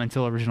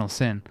until Original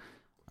Sin.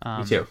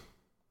 Me too.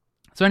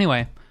 So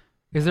anyway,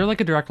 is there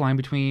like a direct line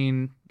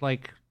between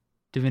like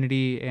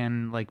Divinity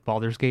and like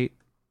Baldur's Gate,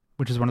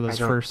 which is one of those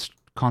first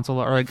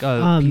console or like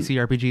PC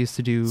RPGs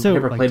to do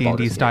like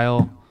D&D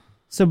style?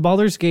 So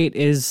Baldur's Gate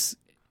is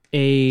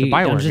a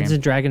Dungeons game.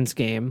 and Dragons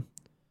game.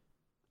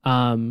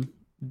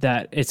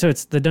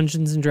 It's the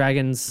Dungeons and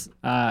Dragons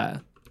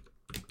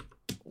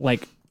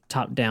like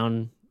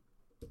top-down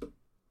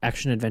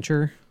action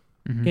adventure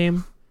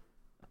game.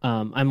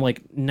 I'm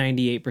like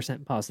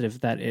 98% positive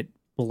that it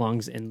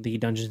belongs in the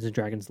Dungeons and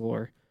Dragons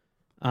lore.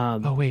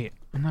 Oh wait,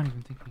 I'm not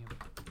even thinking of it.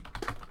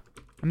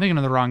 I'm thinking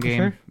of the wrong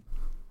game.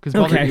 Because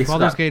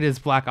Baldur's Gate is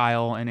Black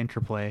Isle and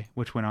Interplay,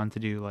 which went on to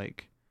do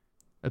like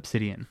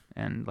Obsidian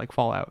and like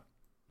Fallout.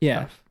 Yeah.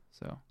 Stuff,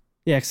 so.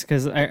 Yeah,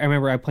 because I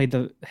remember I played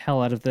the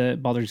hell out of the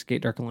Baldur's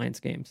Gate Dark Alliance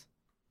games.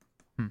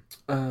 So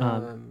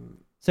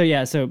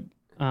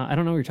I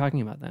don't know what you're talking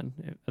about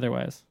then.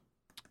 Otherwise,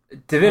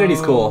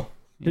 Divinity's cool.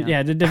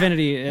 Yeah, the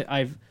Divinity.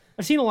 I've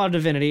seen a lot of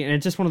Divinity, and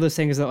it's just one of those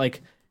things that,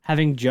 like,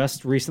 having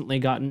just recently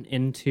gotten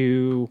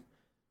into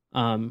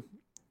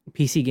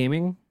PC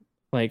gaming,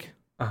 like,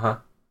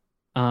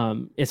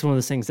 it's one of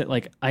those things that,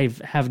 like, I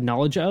have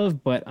knowledge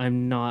of, but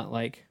I'm not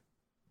like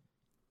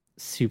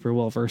super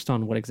well versed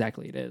on what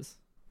exactly it is.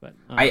 But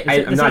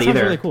I'm not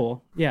either. Really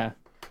cool. Yeah.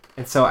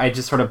 And so I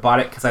just sort of bought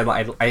it because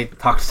I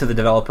talked to the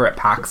developer at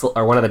PAX,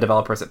 or one of the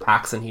developers at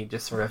PAX, and he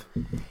just sort of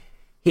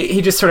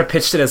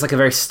pitched it as like a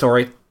very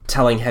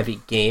storytelling heavy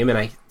game, and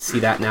I see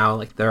that now.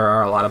 Like, there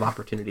are a lot of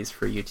opportunities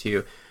for you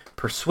to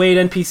persuade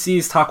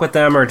NPCs, talk with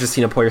them, or just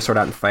pull your sword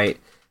out and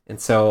fight.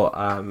 And so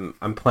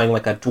I'm playing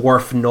like a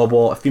female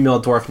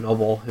dwarf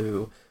noble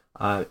who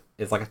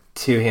is like a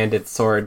two-handed sword